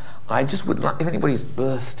 8. I just would like, if anybody's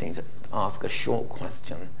bursting to ask a short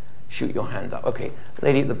question, shoot your hand up. Okay,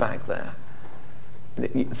 lady at the back there.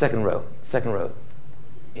 Second row.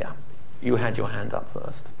 Yeah, you had your hand up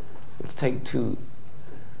first. Let's take 2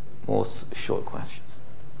 more short questions.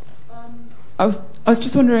 I was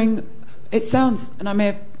just wondering, it sounds, and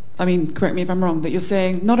correct me if I'm wrong, that you're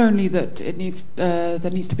saying not only that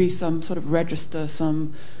there needs to be some sort of register,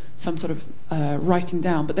 some sort of writing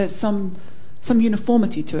down, but there's some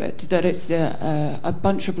uniformity to it, that it's a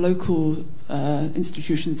bunch of local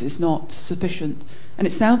institutions is not sufficient. And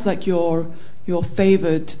it sounds like your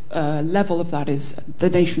favoured level of that is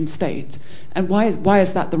the nation state. And why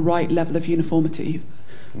is that the right level of uniformity?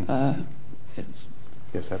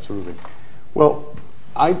 Yes, absolutely. Well,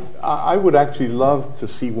 I would actually love to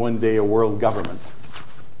see one day a world government,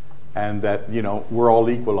 and that we're all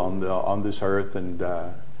equal on this earth, and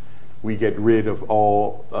we get rid of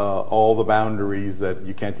all the boundaries that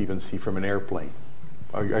you can't even see from an airplane.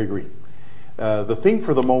 I agree. The thing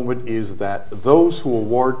for the moment is that those who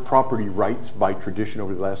award property rights by tradition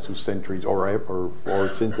over the last 2 centuries, or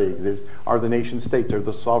since they exist, are the nation states, or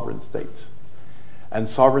the sovereign states. And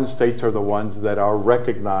sovereign states are the ones that are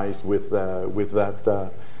recognized with that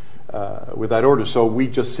order. So we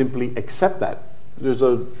just simply accept that.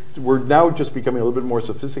 We're now just becoming a little bit more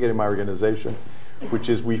sophisticated in my organization, which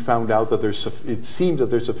is we found out that it seems that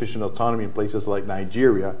there's sufficient autonomy in places like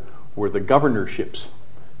Nigeria, where the governorships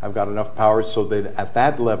have got enough power so that at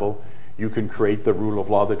that level you can create the rule of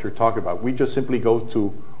law that you're talking about. We just simply go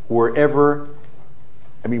to wherever.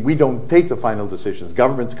 We don't take the final decisions.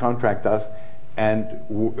 Governments contract us. And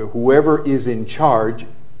whoever is in charge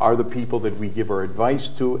are the people that we give our advice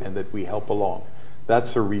to and that we help along.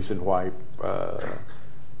 That's the reason why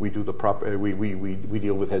we do we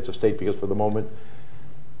deal with heads of state, because for the moment,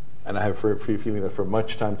 and I have a feeling that for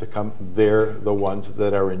much time to come, they're the ones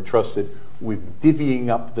that are entrusted with divvying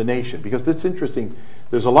up the nation. Because that's interesting.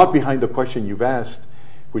 There's a lot behind the question you've asked,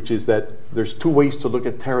 which is that there's 2 ways to look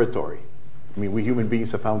at territory. We human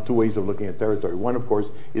beings have found 2 ways of looking at territory. One, of course,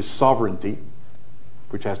 is sovereignty,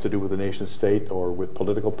 which has to do with the nation state or with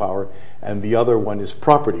political power. And the other one is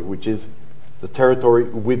property, which is the territory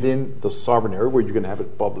within the sovereign area, where you can have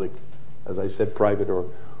it public, as I said, private or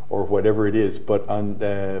whatever it is. But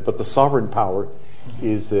the sovereign power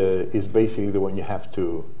is basically the one you have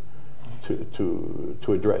to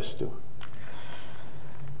address to.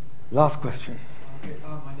 Last question. Okay,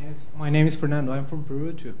 my name is Fernando. I'm from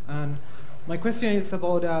Peru too. And my question is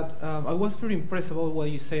about that. I was very impressed about what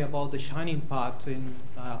you say about the Shining Path in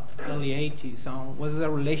early 80s. What's the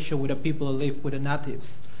relation with the people who live with the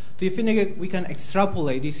natives? Do you think we can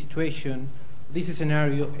extrapolate this situation, this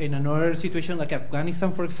scenario, in another situation like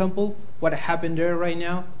Afghanistan, for example? What happened there right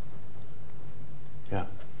now? Yeah.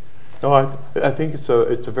 No, I think it's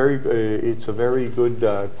a very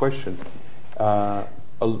good question.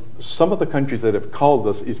 Some of the countries that have called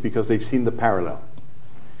us is because they've seen the parallel.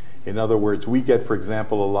 In other words, we get, for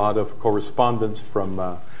example, a lot of correspondence from,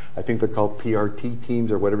 I think they're called PRT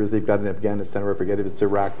teams or whatever they've got in Afghanistan, or I forget if it's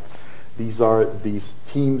Iraq. These are these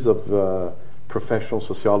teams of professional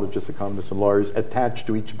sociologists, economists, and lawyers attached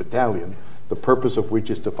to each battalion, the purpose of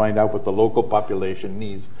which is to find out what the local population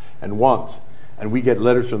needs and wants. And we get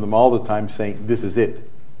letters from them all the time saying, this is it.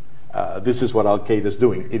 This is what Al-Qaeda is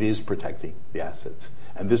doing. It is protecting the assets.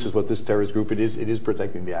 And this is what this terrorist group, it is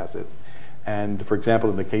protecting the assets. And for example,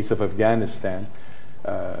 in the case of Afghanistan,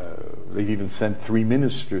 they've even sent 3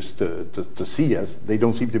 ministers to see us. They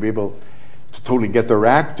don't seem to be able to totally get their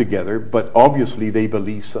act together, but obviously they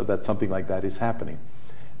believe that something like that is happening.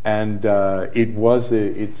 And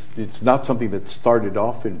it's not something that started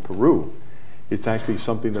off in Peru. It's actually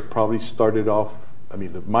something that probably started off,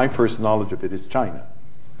 my first knowledge of it is China.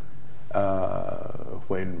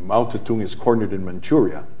 When Mao Zedong is cornered in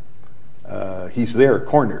Manchuria, he's there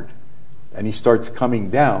cornered. And he starts coming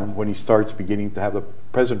down when he starts beginning to have the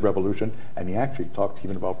present revolution, and he actually talks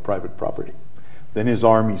even about private property. Then his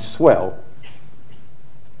armies swell,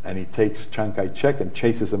 and he takes Chiang Kai-shek and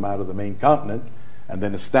chases him out of the main continent, and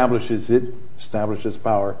then establishes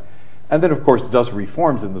power, and then of course does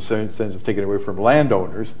reforms in the sense of taking away from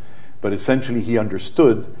landowners, But essentially he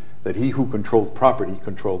understood that he who controlled property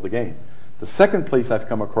controlled the game. The second place I've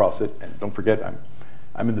come across it, and don't forget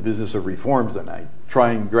I'm in the business of reforms, and I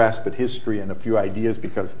try and grasp at history and a few ideas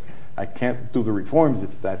because I can't do the reforms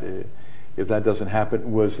if that doesn't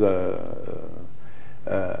happen, was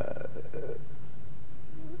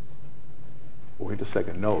wait a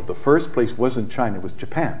second. No, the first place wasn't China. It was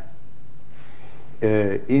Japan.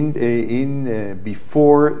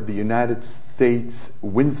 Before the United States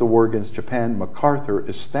wins the war against Japan, MacArthur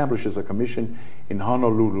establishes a commission in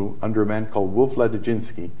Honolulu under a man called Wolf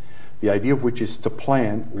Ladejinsky, the idea of which is to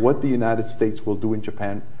plan what the United States will do in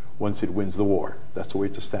Japan once it wins the war. That's the way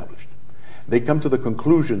it's established. They come to the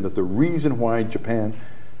conclusion that the reason why Japan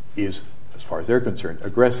is, as far as they're concerned,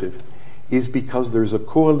 aggressive is because there's a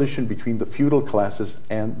coalition between the feudal classes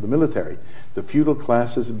and the military. The feudal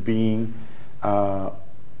classes being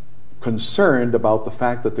concerned about the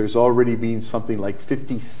fact that there's already been something like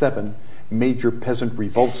 57 major peasant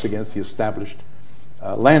revolts against the established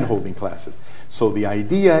landholding classes. So the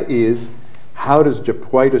idea is, why does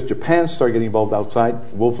Japan start getting involved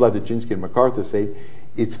outside? Wolf Ladejinsky and MacArthur say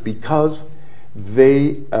it's because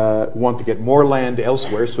they want to get more land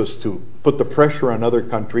elsewhere so as to put the pressure on other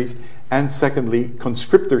countries, and secondly,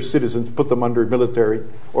 conscript their citizens, put them under military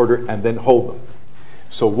order, and then hold them.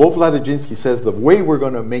 So Wolf Ladejinsky says the way we're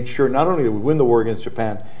going to make sure not only that we win the war against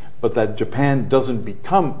Japan, but that Japan doesn't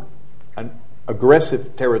become an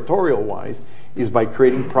aggressive territorial-wise is by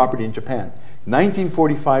creating property in Japan.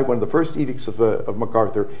 1945, one of the first edicts of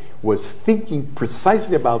MacArthur, was thinking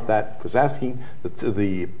precisely about that, was asking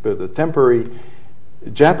the temporary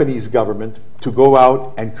Japanese government to go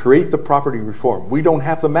out and create the property reform. We don't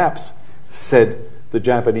have the maps, said the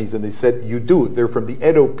Japanese, and they said, you do. They're from the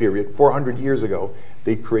Edo period, 400 years ago.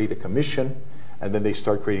 They create a commission, and then they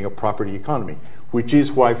start creating a property economy, which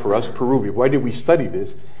is why for us Peruvians, why did we study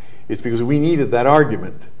this? It's because we needed that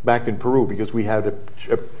argument back in Peru, because we had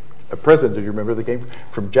a president, do you remember, that came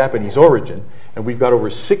from Japanese origin, and we've got over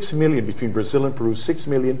 6 million between Brazil and Peru, 6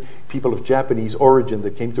 million people of Japanese origin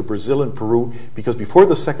that came to Brazil and Peru, because before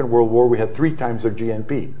the Second World War we had 3 times their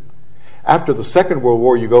GNP. After the Second World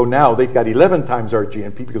War, you go now, they've got 11 times our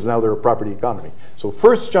GNP because now they're a property economy. So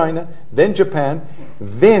first China, then Japan,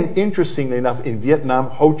 then, interestingly enough, in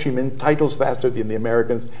Vietnam, Ho Chi Minh titles faster than the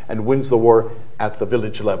Americans and wins the war at the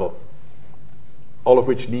village level. All of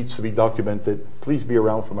which needs to be documented. Please be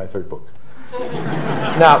around for my 3rd book.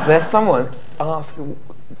 Now, there's someone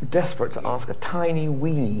desperate to ask a tiny,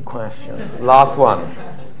 weeny question. Last one.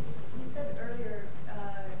 You said earlier,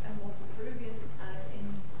 I'm also Peruvian,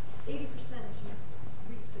 in 80% you've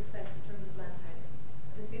reached success in terms of land titling.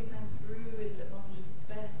 At the same time, Peru is among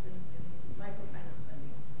the best in microfinance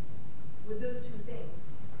lending. With those two things,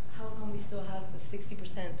 how come we still have a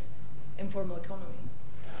 60% informal economy?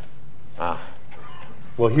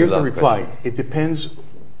 Well, here's the reply. It depends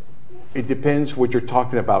what you're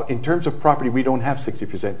talking about. In terms of property, we don't have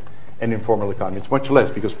 60% an informal economy. It's much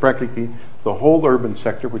less because practically the whole urban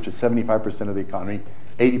sector, which is 75% of the economy,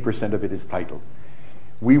 80% of it is titled.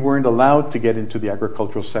 We weren't allowed to get into the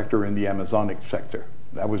agricultural sector in the Amazonic sector.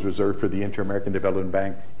 That was reserved for the Inter-American Development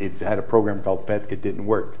Bank. It had a program called PET. It didn't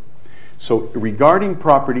work. So regarding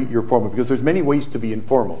property, you're formal because there's many ways to be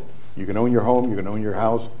informal. You can own your home, you can own your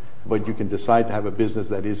house, but you can decide to have a business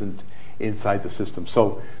that isn't inside the system.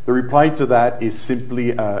 So the reply to that is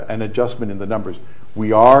simply an adjustment in the numbers.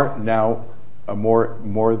 We are now more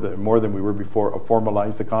than we were before, a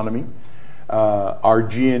formalized economy. Our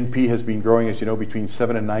GNP has been growing, as you know, between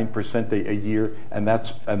 7 and 9% a year, and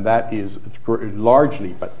that is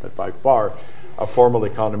largely, but by far, a formal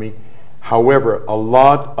economy. However, a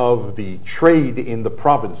lot of the trade in the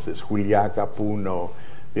provinces, Juliaca, Puno,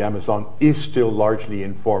 the Amazon, is still largely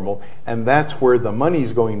informal, and that's where the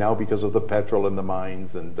money's going now because of the petrol and the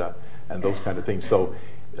mines and those kind of things. So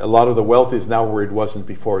a lot of the wealth is now where it wasn't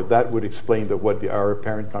before. That would explain our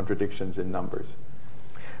apparent contradictions in numbers.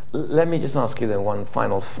 Let me just ask you then one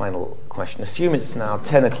final question. Assume it's now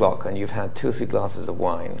 10 o'clock and you've had 2 or 3 glasses of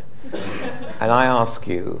wine, and I ask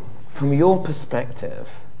you, from your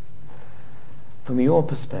perspective,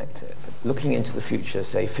 looking into the future,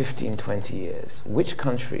 say 15, 20 years, which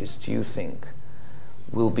countries do you think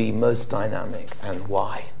will be most dynamic and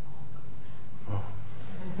why?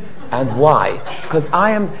 And why? Because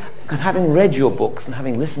having read your books and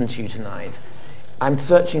having listened to you tonight, I'm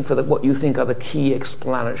searching for what you think are the key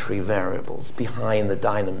explanatory variables behind the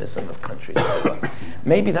dynamism of countries.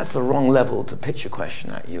 Maybe that's the wrong level to pitch a question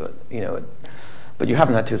at you, but you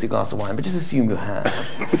haven't had 2 or 3 glasses of wine, but just assume you have.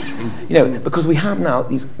 Because we have now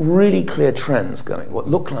these really clear trends going, what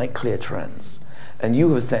look like clear trends. And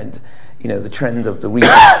you have said, the trend of the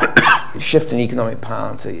the shift in economic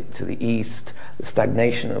power to the east, the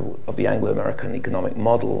stagnation of the Anglo-American economic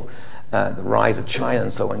model, the rise of China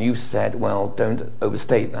and so on. You said, well, don't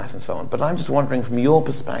overstate that and so on. But I'm just wondering, from your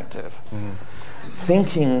perspective,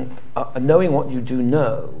 thinking, knowing what you do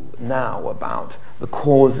know now about the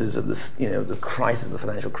causes of this, the crisis, the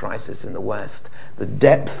financial crisis in the West, the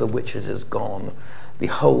depth of which it has gone, the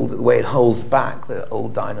way it holds back the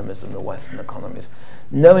old dynamism of the Western economies.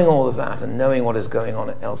 Knowing all of that and knowing what is going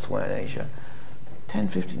on elsewhere in Asia, 10,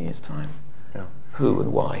 15 years' time, who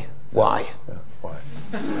and why? Why? Yeah, why?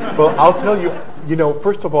 Well, I'll tell you,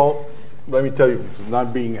 first of all, let me tell you,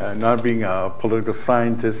 not being a political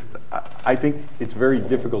scientist, I think it's very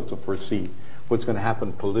difficult to foresee what's going to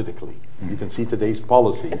happen politically. You can see today's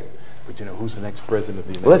policies, but who's the next president of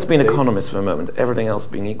the United States? Well, let's be an economist for a moment. Everything else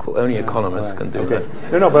being equal, only economists can do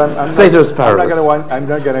that. No, but I'm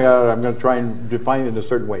not going to try and define it in a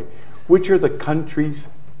certain way. Which are the countries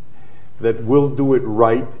that will do it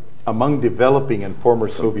right among developing and former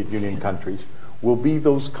Soviet Union countries will be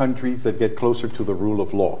those countries that get closer to the rule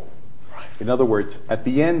of law. In other words, at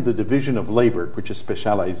the end, the division of labor, which is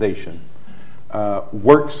specialization,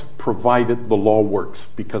 works provided the law works.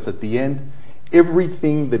 Because at the end,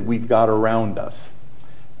 everything that we've got around us,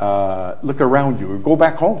 look around you, or go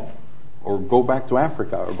back home, or go back to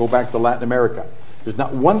Africa, or go back to Latin America. There's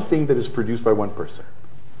not one thing that is produced by one person.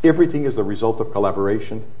 Everything is the result of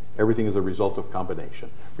collaboration. Everything is a result of combination.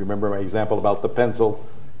 Remember my example about the pencil?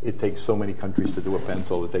 It takes so many countries to do a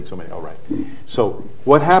pencil. It takes so many. All right. So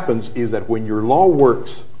what happens is that when your law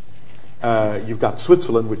works, you've got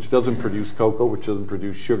Switzerland, which doesn't produce cocoa, which doesn't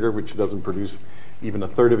produce sugar, which doesn't produce even a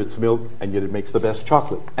third of its milk, and yet it makes the best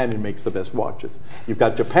chocolates, and it makes the best watches. You've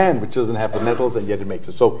got Japan, which doesn't have the metals, and yet it makes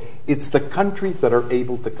it. So it's the countries that are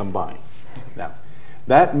able to combine. Now,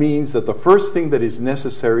 that means that the first thing that is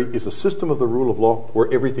necessary is a system of the rule of law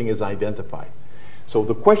where everything is identified. So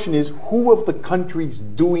the question is, who of the countries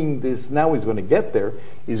doing this now is going to get there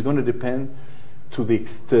is going to depend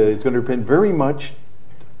it's going to depend very much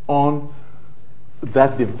on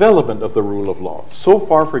that development of the rule of law. So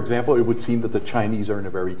far, for example, it would seem that the Chinese are in a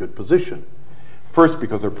very good position. First,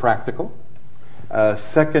 because they're practical.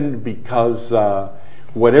 Second, because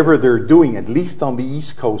whatever they're doing, at least on the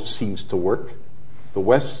East Coast, seems to work. The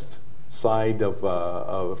West side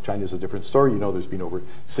of China is a different story. There's been over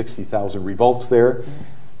 60,000 revolts there.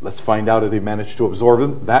 Let's find out if they managed to absorb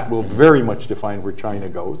them. That will very much define where China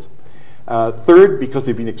goes. Third, because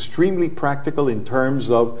they've been extremely practical in terms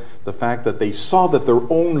of the fact that they saw that their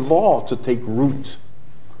own law to take root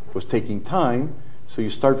was taking time. So you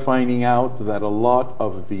start finding out that a lot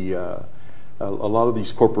of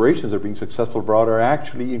these corporations that are being successful abroad are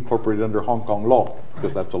actually incorporated under Hong Kong law,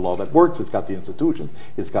 because that's a law that works. It's got the institutions,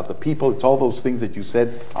 it's got the people, it's all those things that you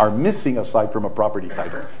said are missing aside from a property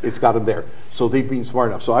title. It's got them there. So they've been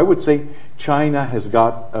smart enough. So I would say China has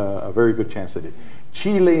got a very good chance at it.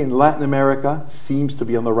 Chile in Latin America seems to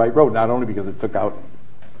be on the right road, not only because it took out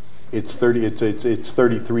its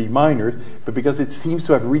 33 minors, but because it seems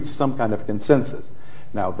to have reached some kind of consensus.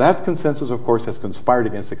 Now, that consensus, of course, has conspired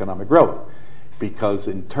against economic growth, because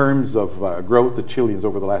in terms of growth, the Chileans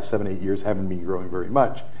over the last 7-8 years haven't been growing very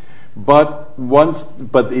much. But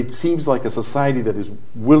it seems like a society that is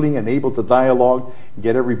willing and able to dialogue,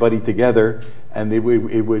 get everybody together, and it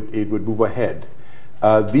would move ahead.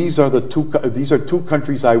 These are two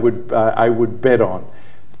countries I would bet on,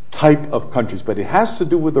 type of countries, but it has to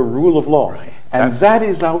do with the rule of law, right. And that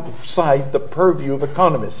is outside the purview of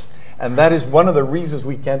economists. And that is one of the reasons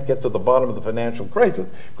we can't get to the bottom of the financial crisis,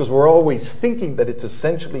 because we're always thinking that it's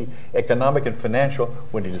essentially economic and financial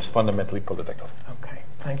when it is fundamentally political. Okay,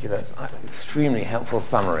 thank you. That's an extremely helpful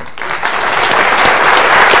summary.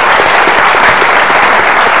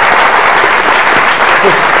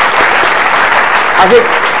 I think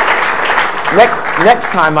next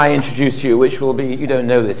time I introduce you, which will be, you don't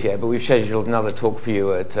know this yet, but we've scheduled another talk for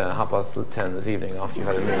you at 10:30 this evening after you've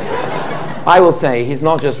had a meeting. I will say he's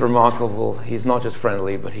not just remarkable, he's not just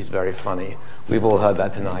friendly, but he's very funny. We've all heard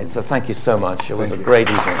that tonight. So thank you so much. It was a great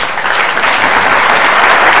evening.